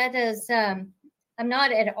 That is I'm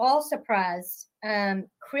not at all surprised.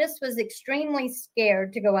 Chris was extremely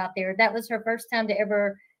scared to go out there. That was her first time to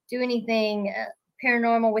ever do anything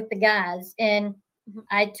paranormal with the guys, and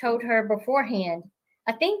I told her beforehand.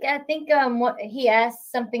 I think what he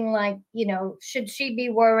asked something like, should she be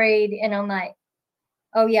worried? And I'm like,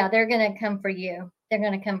 oh yeah, they're gonna come for you. They're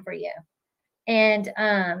gonna come for you. And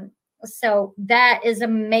so that is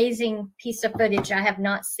amazing piece of footage I have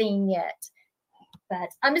not seen yet. But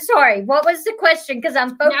I'm sorry. What was the question? Because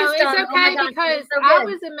I'm focused No, it's on. okay Oh my gosh, because it's so I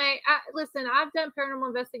good. was amazed. Listen, I've done paranormal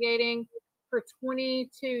investigating for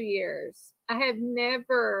 22 years. I have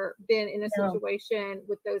never been in a No. situation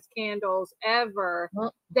with those candles ever.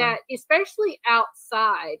 That, especially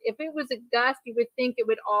outside, if it was a gust, you would think it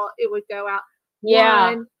would go out.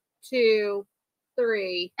 Yeah. 1, 2,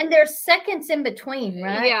 3. And there's seconds in between,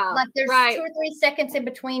 right? Yeah, Like there's right. 2 or 3 seconds in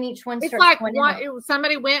between each one. It's starts like going one. out.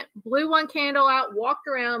 Somebody blew one candle out, walked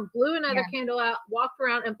around, blew another candle out, walked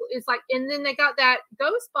around, and it's like, and then they got that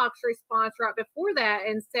ghost box response right before that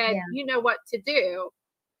and said, "You know what to do."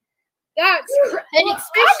 That's And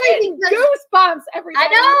especially because goosebumps every I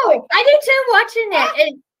time. I'm know. I do too watching that.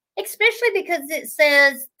 And especially because it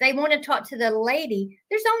says they want to talk to the lady.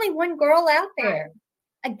 There's only one girl out there.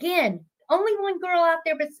 Again, only one girl out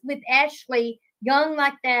there with Ashley, young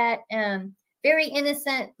like that, very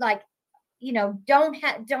innocent, like,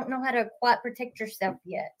 don't know how to quite protect yourself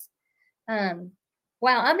yet. Wow,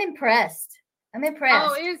 I'm impressed. I'm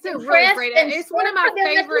impressed. Oh, it's a really Impressed great. and It's one of my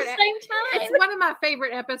scared for them at the favorite. same time. It's one of my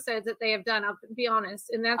favorite episodes that they have done. I'll be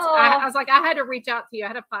honest, and that's. Oh. I was like, I had to reach out to you. I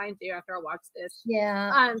had to find you after I watched this.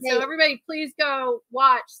 Yeah. So everybody, please go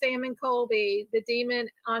watch Sam and Colby, The Demon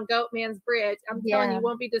on Goatman's Bridge. I'm telling you, Yeah. you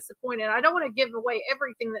won't be disappointed. I don't want to give away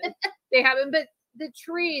everything that they have, but the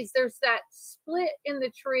trees. There's that split in the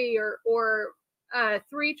tree, or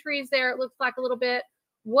 3 trees there. It looks like a little bit.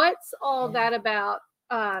 What's all that about?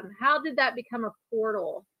 How did that become a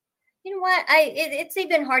portal? You know what? It's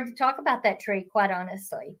even hard to talk about that tree, quite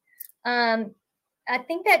honestly. I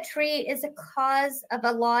think that tree is a cause of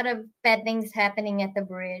a lot of bad things happening at the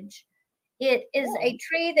bridge. It is a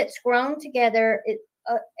tree that's grown together.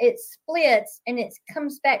 It splits and it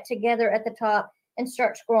comes back together at the top and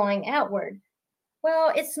starts growing outward.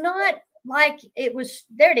 Well, it's not like it was.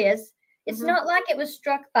 There it is. It's not like it was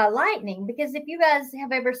struck by lightning, because if you guys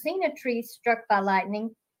have ever seen a tree struck by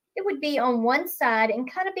lightning, it would be on one side and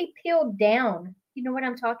kind of be peeled down. You know what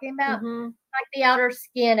I'm talking about? Like the outer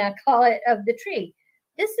skin, I call it, of the tree.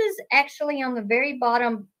 This is actually on the very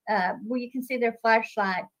bottom where you can see their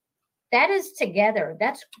flashlight. That is together.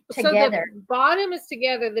 That's together. So the bottom is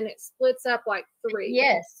together, then it splits up like 3.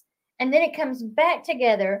 Yes. And then it comes back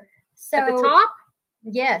together. So At the top?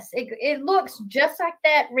 Yes, it looks just like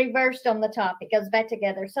that reversed on the top. It goes back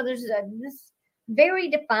together. So there's this very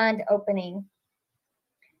defined opening.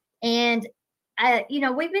 And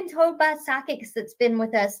we've been told by psychics that's been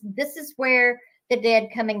with us, this is where the dead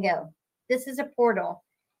come and go. This is a portal.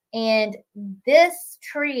 And this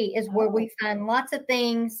tree is where we find lots of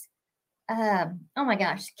things. Oh my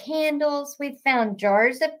gosh, candles. We've found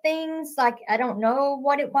jars of things. Like, I don't know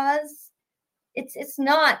what it was. It's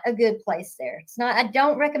not a good place there. It's not. I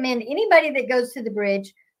don't recommend anybody that goes to the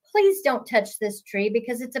bridge, please don't touch this tree,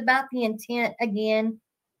 because it's about the intent again.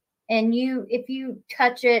 And if you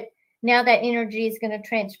touch it, now that energy is going to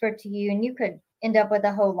transfer to you, and you could end up with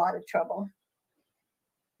a whole lot of trouble.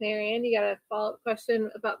 Marianne, you got a follow-up question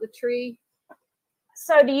about the tree?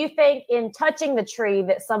 So do you think in touching the tree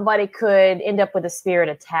that somebody could end up with a spirit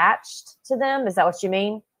attached to them? Is that what you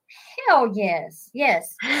mean? Hell yes.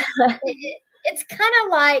 Yes. It's kind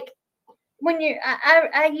of like when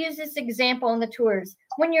I use this example on the tours.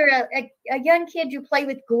 When you're a young kid, you play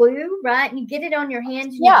with glue, right? And you get it on your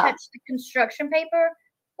hands and you touch the construction paper.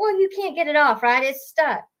 Well, you can't get it off, right? It's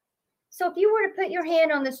stuck. So if you were to put your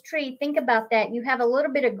hand on this tree, think about that. You have a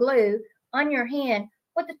little bit of glue on your hand.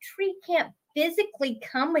 Well, the tree can't physically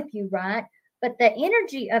come with you, right? But the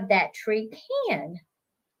energy of that tree can.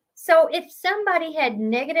 So if somebody had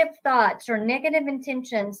negative thoughts or negative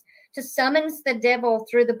intentions to summons the devil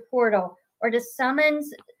through the portal, or to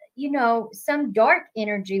summons, some dark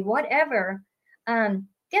energy, whatever,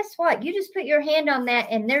 guess what? You just put your hand on that,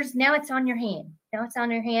 and now it's on your hand. Now it's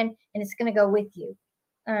on your hand, and it's going to go with you.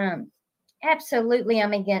 Absolutely,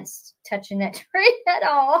 I'm against touching that tree at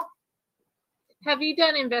all. Have you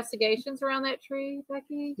done investigations around that tree,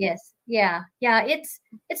 Becky? Yes. Yeah.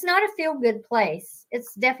 It's not a feel-good place.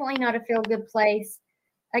 It's definitely not a feel-good place.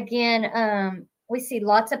 Again, we see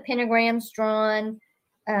lots of pentagrams drawn.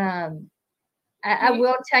 I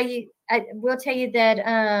will tell you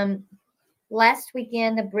that last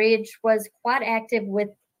weekend the bridge was quite active with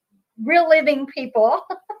real living people.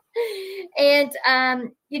 And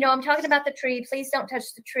I'm talking about the tree. Please don't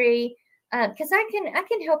touch the tree. Because I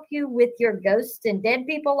can help you with your ghosts and dead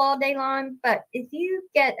people all day long, but if you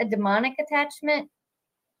get a demonic attachment,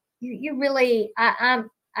 you really I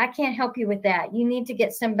can't help you with that. You need to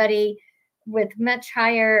get somebody with much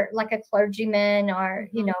higher, like a clergyman or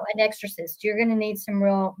an exorcist. You're going to need some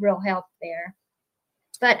real help there.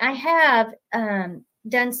 But I have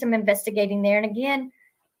done some investigating there, and again,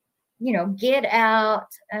 get out,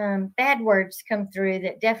 bad words come through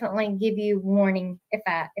that definitely give you warning if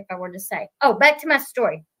I were to say. Oh, back to my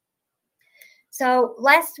story. So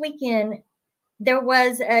last weekend, there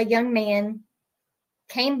was a young man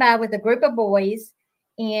came by with a group of boys,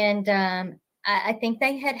 and I think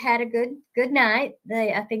they had a good night.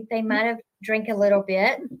 I think they might have drank a little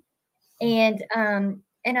bit. And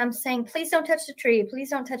I'm saying, please don't touch the tree. Please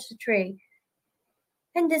don't touch the tree.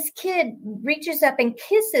 And this kid reaches up and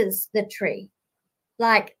kisses the tree.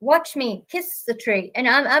 Like, watch me kiss the tree. And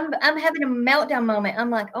I'm having a meltdown moment. I'm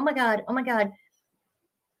like, oh my God.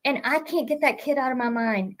 And I can't get that kid out of my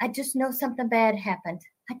mind. I just know something bad happened.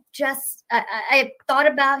 I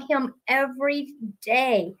thought about him every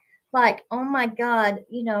day. Like, oh my God,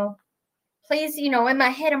 please, in my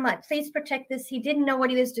head, I'm like, please protect this. He didn't know what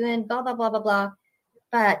he was doing, blah, blah, blah, blah, blah.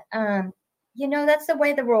 But, that's the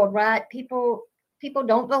way of the world, right? People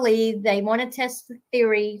don't believe. They want to test the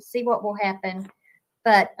theory, see what will happen.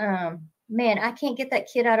 But man, I can't get that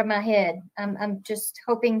kid out of my head. I'm just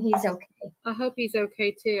hoping he's okay. I hope he's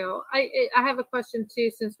okay too. I have a question too,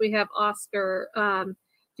 since we have Oscar.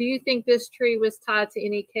 Do you think this tree was tied to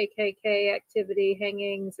any KKK activity,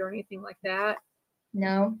 hangings, or anything like that?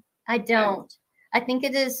 No, I don't. I think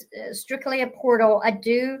it is strictly a portal. I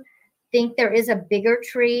do think there is a bigger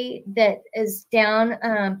tree that is down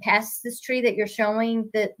past this tree that you're showing,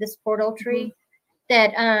 this portal tree,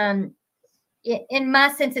 that in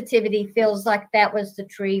my sensitivity feels like that was the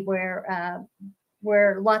tree where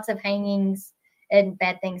lots of hangings and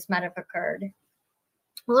bad things might have occurred.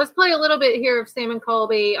 Well, let's play a little bit here of Sam and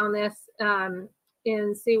Colby on this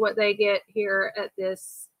and see what they get here at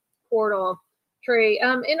this portal tree.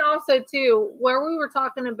 And also too, where we were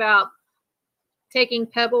talking about taking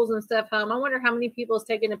pebbles and stuff home, I wonder how many people has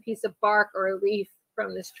taken a piece of bark or a leaf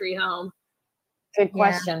from this tree home. Good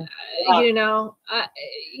question.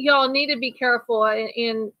 Y'all need to be careful.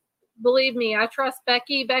 And believe me, I trust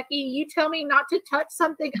Becky. Becky, you tell me not to touch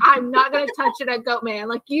something, I'm not going to touch it at Goat Man.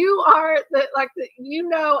 Like, you are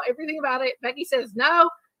everything about it. Becky says no.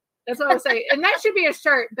 That's what I would say. And that should be a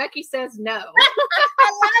shirt. Becky says no.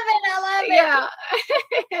 I love it.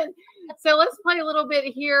 Yeah. So let's play a little bit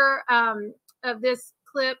here of this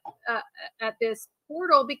clip at this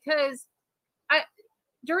portal, because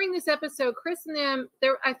during this episode, Chris and them,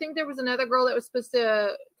 I think there was another girl that was supposed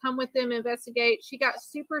to come with them investigate. She got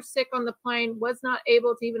super sick on the plane, was not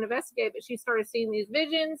able to even investigate, but she started seeing these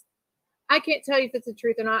visions. I can't tell you if it's the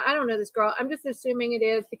truth or not. I don't know this girl. I'm just assuming it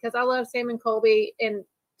is because I love Sam and Colby, and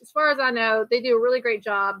as far as I know, they do a really great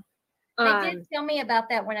job. They did tell me about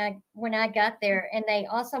that when I got there, and they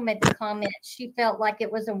also made the comment she felt like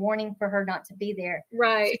it was a warning for her not to be there.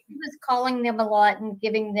 Right. So she was calling them a lot and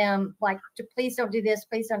giving them like, to please don't do this,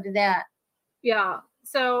 please don't do that. Yeah.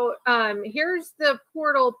 So here's the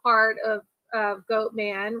portal part of Goat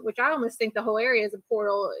Man, which I almost think the whole area is a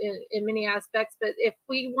portal in many aspects. But if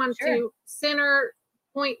we want to center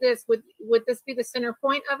point this, would this be the center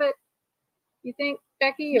point of it? You think,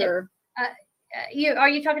 Becky, or? Are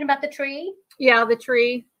you talking about the tree? Yeah, the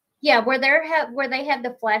tree. Yeah, where they have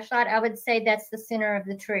the flashlight, I would say that's the center of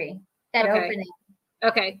the tree. That opening.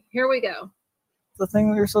 Okay, here we go. The thing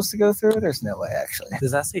we were supposed to go through? There's no way, actually.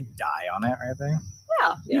 Does that say die on it right there?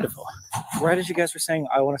 Yeah. Beautiful. Right as you guys were saying,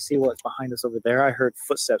 I want to see what's behind us over there, I heard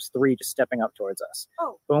footsteps, 3 just stepping up towards us.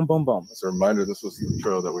 Oh. Boom, boom, boom. As a reminder, this was the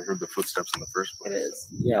trail that we heard the footsteps in the first place. It is.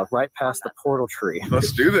 Yeah, right past the portal tree.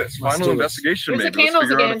 Let's do this. Let's Final do this. investigation, Here's the maybe. Let's candles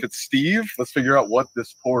figure out again. if it's Steve. Let's figure out what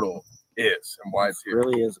this portal is and why it's It here.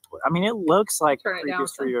 really is. I mean, it looks like the Turn it down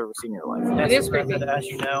creepiest tree you've ever seen in your life. It is creepy. As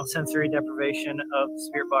you know, sensory deprivation of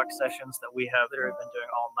spirit box sessions that we have literally been doing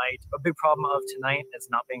all night. A big problem of tonight is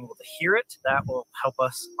not being able to hear it. That will help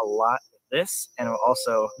us a lot with this, and it will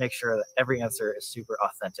also make sure that every answer is super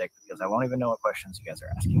authentic because I won't even know what questions you guys are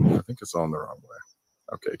asking. I think it's on the wrong way.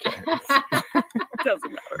 Okay, can't hear.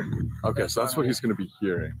 Doesn't matter. Okay, so that's what he's going to be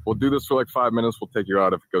hearing. We'll do this for like 5 minutes. We'll take you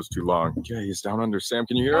out if it goes too long. Okay, he's down under. Sam,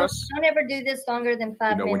 can you hear us? Don't ever do this longer than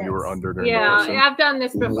 5 You know minutes. when you were under during Yeah, the lesson? I've done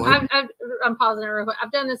this before. What? I'm pausing it real quick.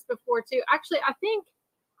 I've done this before too. Actually, I think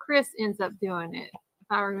Chris ends up doing it, if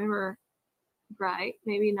I remember right.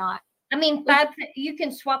 Maybe not. I mean, you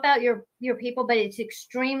can swap out your people, but it's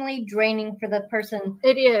extremely draining for the person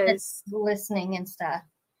It is. that's listening and stuff.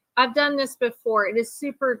 I've done this before. It is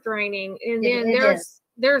super draining. And It- then it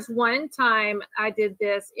there's one time I did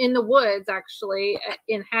this in the woods, actually,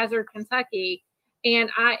 in Hazard, Kentucky.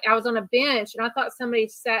 And I was on a bench and I thought somebody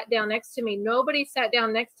sat down next to me. Nobody sat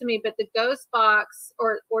down next to me, but the ghost box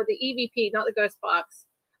or the EVP, not the ghost box.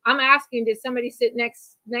 I'm asking, did somebody sit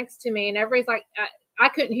next to me? And everybody's like, I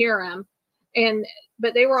couldn't hear them.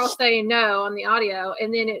 But they were all saying no on the audio.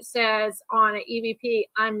 And then it says on an EVP,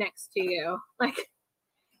 I'm next to you. Like,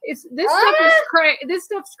 this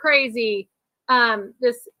stuff's crazy.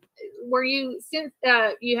 This where you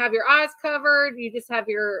have your eyes covered, you just have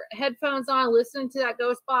your headphones on, listening to that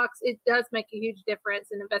ghost box. It does make a huge difference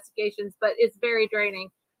in investigations, but it's very draining.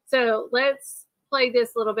 So let's play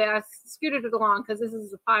this a little bit. I scooted it along because this is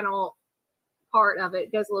the final part of it.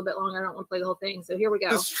 It goes a little bit longer. I don't want to play the whole thing. So here we go.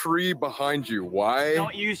 This tree behind you, why?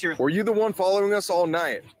 Don't use your Were you the one following us all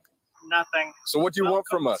night? nothing. So what do you want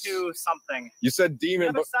from us? To something. You said demon,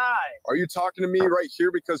 Other but side. are you talking to me right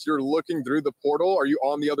here because you're looking through the portal? Are you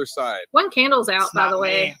on the other side? One candle's out, by the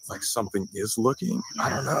way. It's like something is looking. I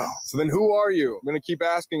don't know. So then who are you? I'm going to keep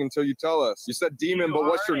asking until you tell us. You said demon, but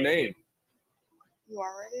what's your name? You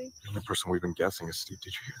already? The only person we've been guessing is Steve.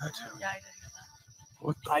 Did you hear that too? Yeah, I did hear that.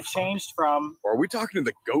 What the I changed from. Or are we talking to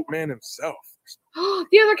the goat man himself?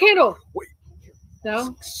 The other candle. Wait.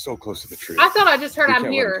 No. So close to the tree. I thought I just heard We I'm can't let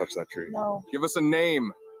him here. touch that tree. No. Give us a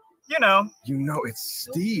name. You know. You know it's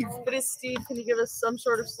Steve. But is Steve, can you give us some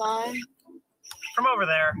sort of sign? From over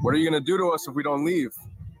there. What are you going to do to us if we don't leave?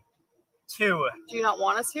 2. Do you not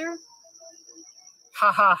want us here?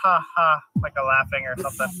 Ha ha ha ha. Like a laughing or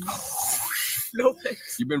something. No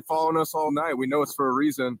thanks. You've been following us all night. We know it's for a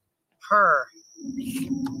reason. Her.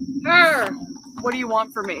 Her. What do you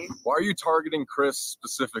want from me? Why are you targeting Chris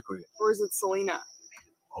specifically? Or is it Selena?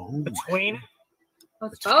 Oh. Between.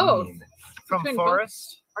 Let's both. From Between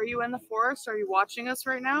forest. Are you in the forest? Are you watching us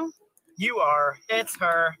right now? You are. It's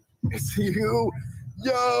her. It's you.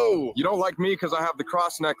 Yo! You don't like me because I have the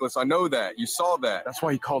cross necklace. I know that. You saw that. That's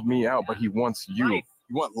why he called me out, but he wants you. Life.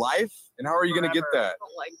 You want life? And how are you going to get I that?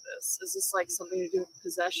 don't like this. Is this like something to do with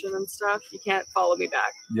possession and stuff? You can't follow me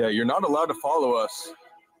back. Yeah, you're not allowed to follow us.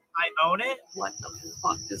 I own it. What the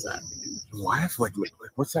fuck does that mean? Life? Like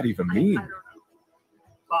what's that even mean? I don't know.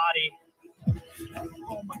 Body.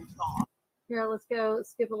 Oh my god. Here, let's go.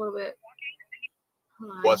 Skip a little bit.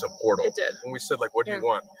 Was a portal. It did. When we said, like, what do you Yeah.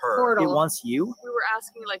 want? Her. Portal. It wants you? We were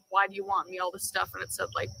asking like, why do you want me? All this stuff, and it said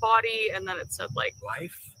like body, and then it said like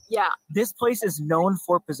Life? Yeah. This place is known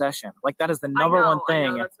for possession. Like that is the number one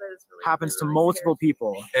thing. Happens to multiple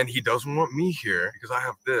people. And he doesn't want me here because I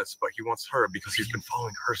have this, but he wants her because he's been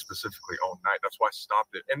following her specifically all night. That's why I stopped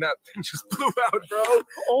it. And that thing just blew out, bro.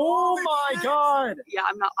 Oh my God. Yeah,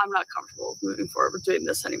 I'm not comfortable moving forward with doing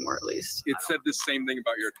this anymore, at least. It said the same thing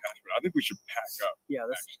about your attachment. I think we should pack up. Yeah,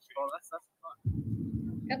 that's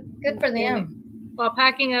fun. Good for them. While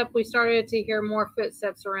packing up, we started to hear more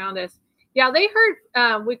footsteps around us. Yeah, they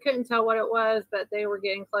heard, we couldn't tell what it was, but they were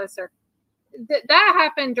getting closer. That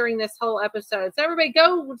happened during this whole episode. So everybody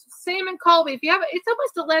go Sam and Colby. If you have, it's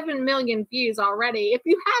almost 11 million views already. If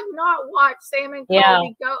you have not watched Sam and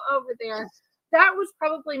Colby, go over there. That was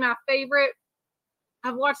probably my favorite.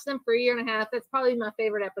 I've watched them for a year and a half. That's probably my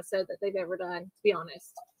favorite episode that they've ever done, to be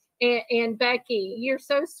honest. And Becky, you're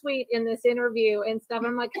so sweet in this interview and stuff.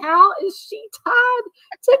 I'm like, how is she tied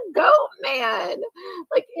to Goat Man?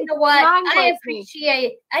 Like, you know what? I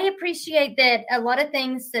appreciate that a lot of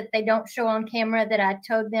things that they don't show on camera that I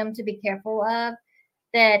told them to be careful of,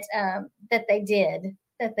 that they did.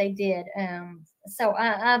 So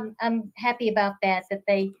I'm happy about that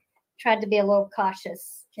they tried to be a little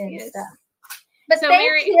cautious and stuff. But so thank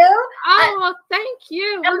Mary, you. Oh, thank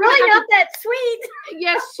you. I'm really not that sweet.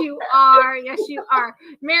 Yes, you are. Yes, you are.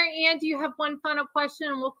 Mary Ann, do you have one final question?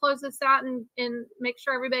 And we'll close this out and make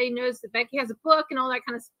sure everybody knows that Becky has a book and all that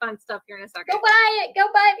kind of fun stuff here in a second. Go buy it. Go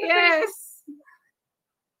buy it. Yes.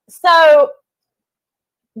 So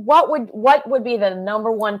what would be the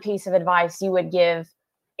number one piece of advice you would give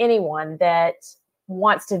anyone that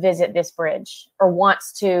wants to visit this bridge or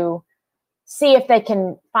wants to see if they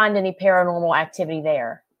can find any paranormal activity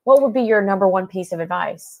there? What would be your number one piece of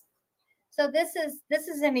advice? So this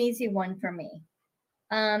is an easy one for me.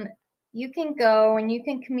 You can go and you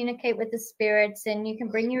can communicate with the spirits and you can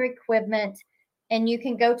bring your equipment and you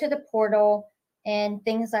can go to the portal and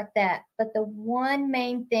things like that. But the one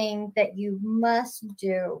main thing that you must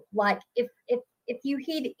do, like if you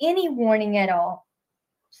heed any warning at all,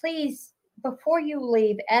 please, before you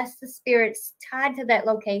leave, ask the spirits tied to that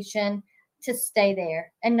location to stay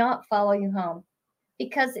there and not follow you home,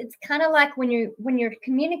 because it's kind of like when you're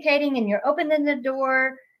communicating and you're opening the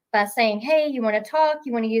door by saying, hey, you want to talk,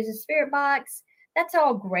 you want to use a spirit box, that's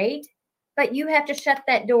all great, but you have to shut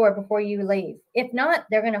that door before you leave. If not,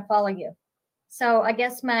 they're going to follow you. So I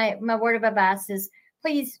guess my word of advice is,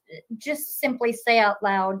 please just simply say out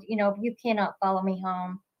loud, if you cannot follow me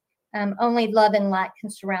home, only love and light can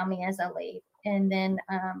surround me as I leave. And then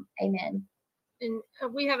amen. And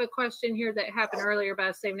we have a question here that happened earlier, but I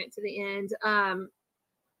was saving it to the end.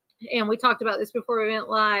 And we talked about this before we went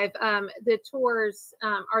live. The tours,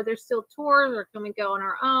 are there still tours, or can we go on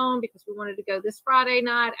our own? Because we wanted to go this Friday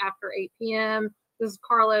night after 8 p.m. This is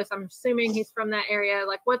Carlos. I'm assuming he's from that area.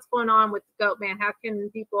 Like, what's going on with the Goat Man? How can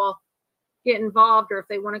people get involved, or if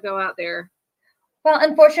they want to go out there? Well,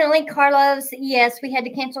 unfortunately, Carlos, yes, we had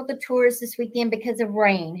to cancel the tours this weekend because of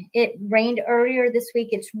rain. It rained earlier this week.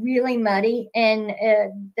 It's really muddy. And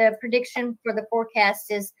the prediction for the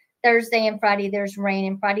forecast is Thursday and Friday there's rain,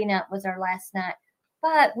 and Friday night was our last night.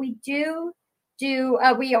 But we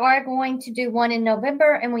we are going to do one in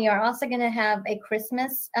November, and we are also going to have a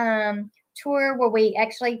Christmas tour where we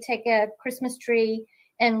actually take a Christmas tree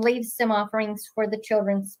and leave some offerings for the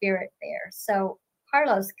children's spirit there. So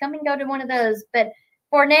Carlos, come and go to one of those. But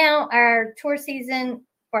for now, our tour season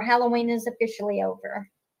for Halloween is officially over.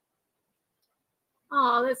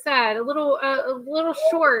 Oh, that's sad. A little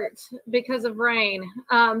short because of rain.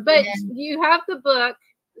 But you have the book,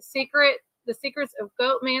 The Secrets of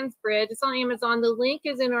Goat Man's Bridge. It's on Amazon. The link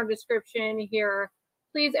is in our description here.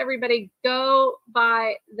 Please, everybody, go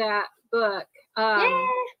buy that book.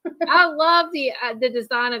 I love the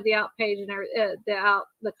design of the out page and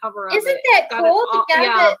the cover of it. Isn't that cool?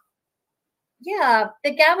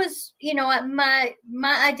 The guy was,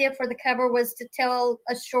 my idea for the cover was to tell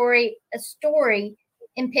a story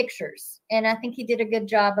in pictures, and I think he did a good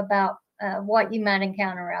job about what you might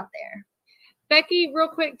encounter out there. Becky, real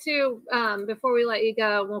quick too, before we let you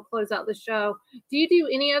go, we'll close out the show. Do you do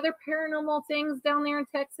any other paranormal things down there in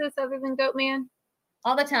Texas other than Goat Man?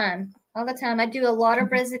 All the time. I do a lot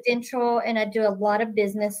of residential and I do a lot of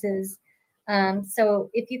businesses. So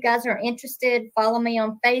if you guys are interested, follow me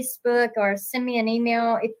on Facebook or send me an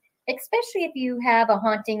email. Especially if you have a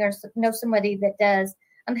haunting or know somebody that does,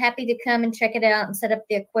 I'm happy to come and check it out and set up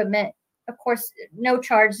the equipment. Of course, no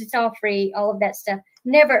charge. It's all free, all of that stuff.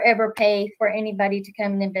 Never, ever pay for anybody to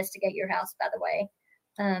come and investigate your house, by the way.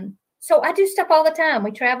 So I do stuff all the time.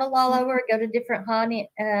 We travel all over, go to different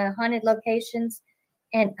haunted locations.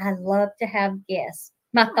 And I love to have guests.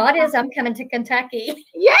 My thought is I'm coming to Kentucky.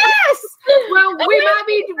 Yes. Well, we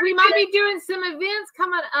might be doing some events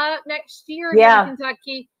coming up next year Yeah. in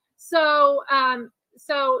Kentucky. So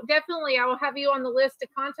so definitely I will have you on the list to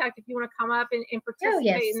contact if you want to come up and participate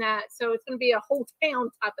yes. in that. So it's going to be a whole town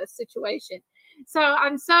type of situation. So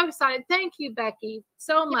I'm so excited. Thank you, Becky,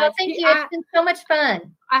 so much. Well, thank you. It's been so much fun.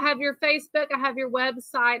 I have your Facebook, I have your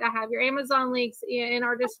website, I have your Amazon links in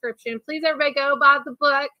our description. Please, everybody, go buy the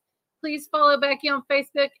book. Please follow Becky on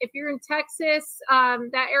Facebook. If you're in Texas,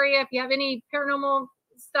 that area, if you have any paranormal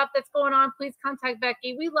stuff that's going on, please contact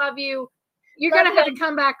Becky. We love you. You're going to have to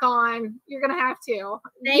come back on. You're going to have to.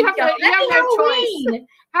 Thank You have y'all. no Happy choice. Halloween.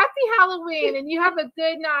 Happy Halloween, and you have a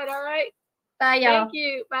good night, all right? Bye, y'all. Thank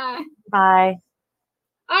you. Bye. Bye.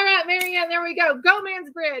 All right, Marianne, there we go. Goat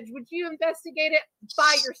Man's Bridge. Would you investigate it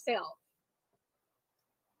by yourself?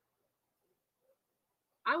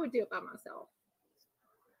 I would do it by myself.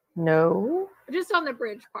 No. Just on the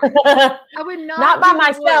bridge part. I would not. Not by do the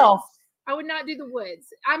myself. woods. I would not do the woods.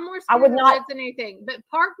 I'm more I scared would of the not- woods than anything. But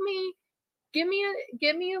park me. Give me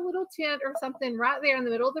a little tent or something right there in the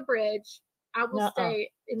middle of the bridge. I will Nuh-uh.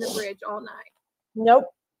 stay in the bridge all night. Nope.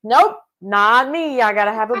 Not me. I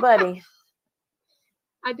gotta have a buddy.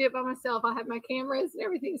 I do it by myself. I have my cameras and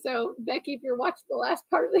everything. So Becky, if you're watching the last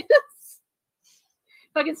part of this,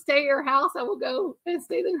 if I can stay at your house, I will go and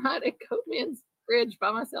stay the night at Goat Man's Bridge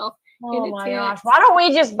by myself. Oh my gosh! Why don't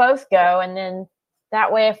we just both go, and then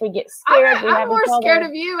that way, if we get scared, we I'm have more each other. scared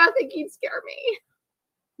of you. I think you'd scare me.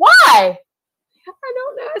 Why? I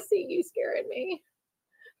don't know. I see you scaring me.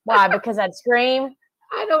 Why? Because I'd scream.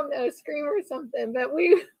 I don't know, scream or something. But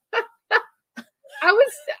we, I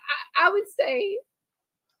would say,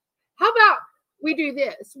 how about we do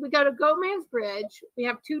this? We go to Goat Man's Bridge. We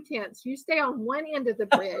have 2 tents. You stay on one end of the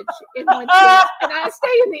bridge in one tent, and I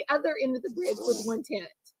stay in the other end of the bridge with 1 tent.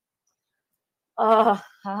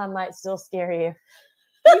 I might still scare you.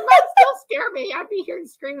 You might still scare me. I'd be hearing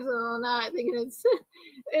screams all night, thinking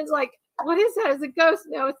it's like, what is that? Is it a ghost?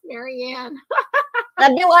 No, it's Marianne.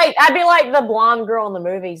 I'd be like the blonde girl in the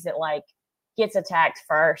movies that like gets attacked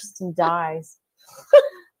first and dies.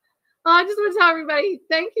 I just want to tell everybody,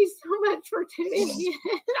 thank you so much for tuning in.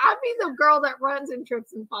 I'd be the girl that runs and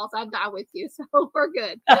trips and falls. I'd die with you, so we're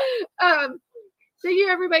good. Thank you,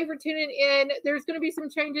 everybody, for tuning in. There's going to be some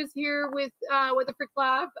changes here with the Freak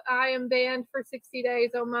Live. I am banned for 60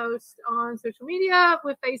 days almost on social media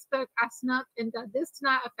with Facebook. I snuck and did this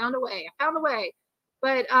tonight. I found a way.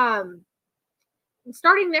 But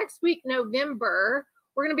starting next week, November,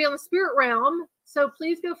 we're going to be on the Spirit Realm. So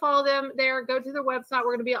please go follow them there. Go to their website.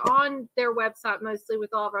 We're going to be on their website mostly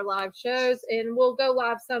with all of our live shows. And we'll go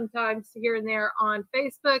live sometimes here and there on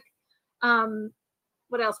Facebook.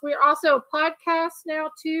 What else? We're also a podcast now,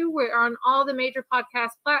 too. We're on all the major podcast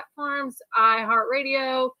platforms,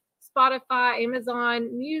 iHeartRadio, Spotify,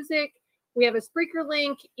 Amazon Music. We have a Spreaker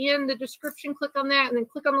link in the description. Click on that, and then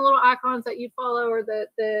click on the little icons that you follow or the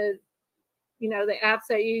apps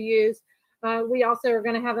that you use. We also are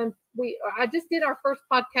going to have I just did our first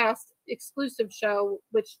podcast exclusive show,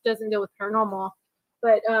 which doesn't deal with paranormal,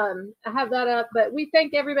 but I have that up. But we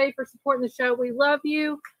thank everybody for supporting the show. We love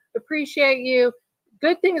you, appreciate you.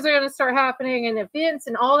 Good things are going to start happening, and events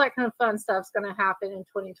and all that kind of fun stuff is going to happen in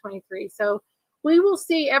 2023. So we will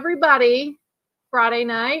see everybody Friday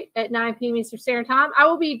night at 9 p.m. Eastern Standard Time. I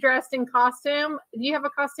will be dressed in costume. Do you have a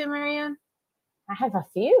costume, Marianne? I have a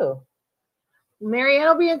few. Marianne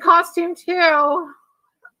will be in costume too.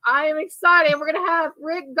 I am excited. We're going to have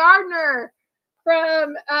Rick Gardner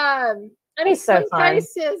from and he's so fun.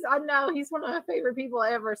 Cases. I know he's one of my favorite people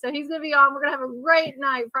ever. So he's going to be on. We're going to have a great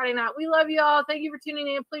night Friday night. We love you all. Thank you for tuning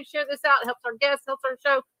in. Please share this out. It helps our guests, helps our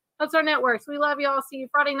show, helps our networks. We love you all. See you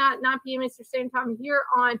Friday night, 9 p.m. Eastern Standard Time here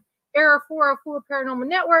on Era 404 Paranormal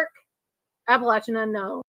Network, Appalachian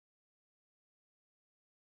Unknown.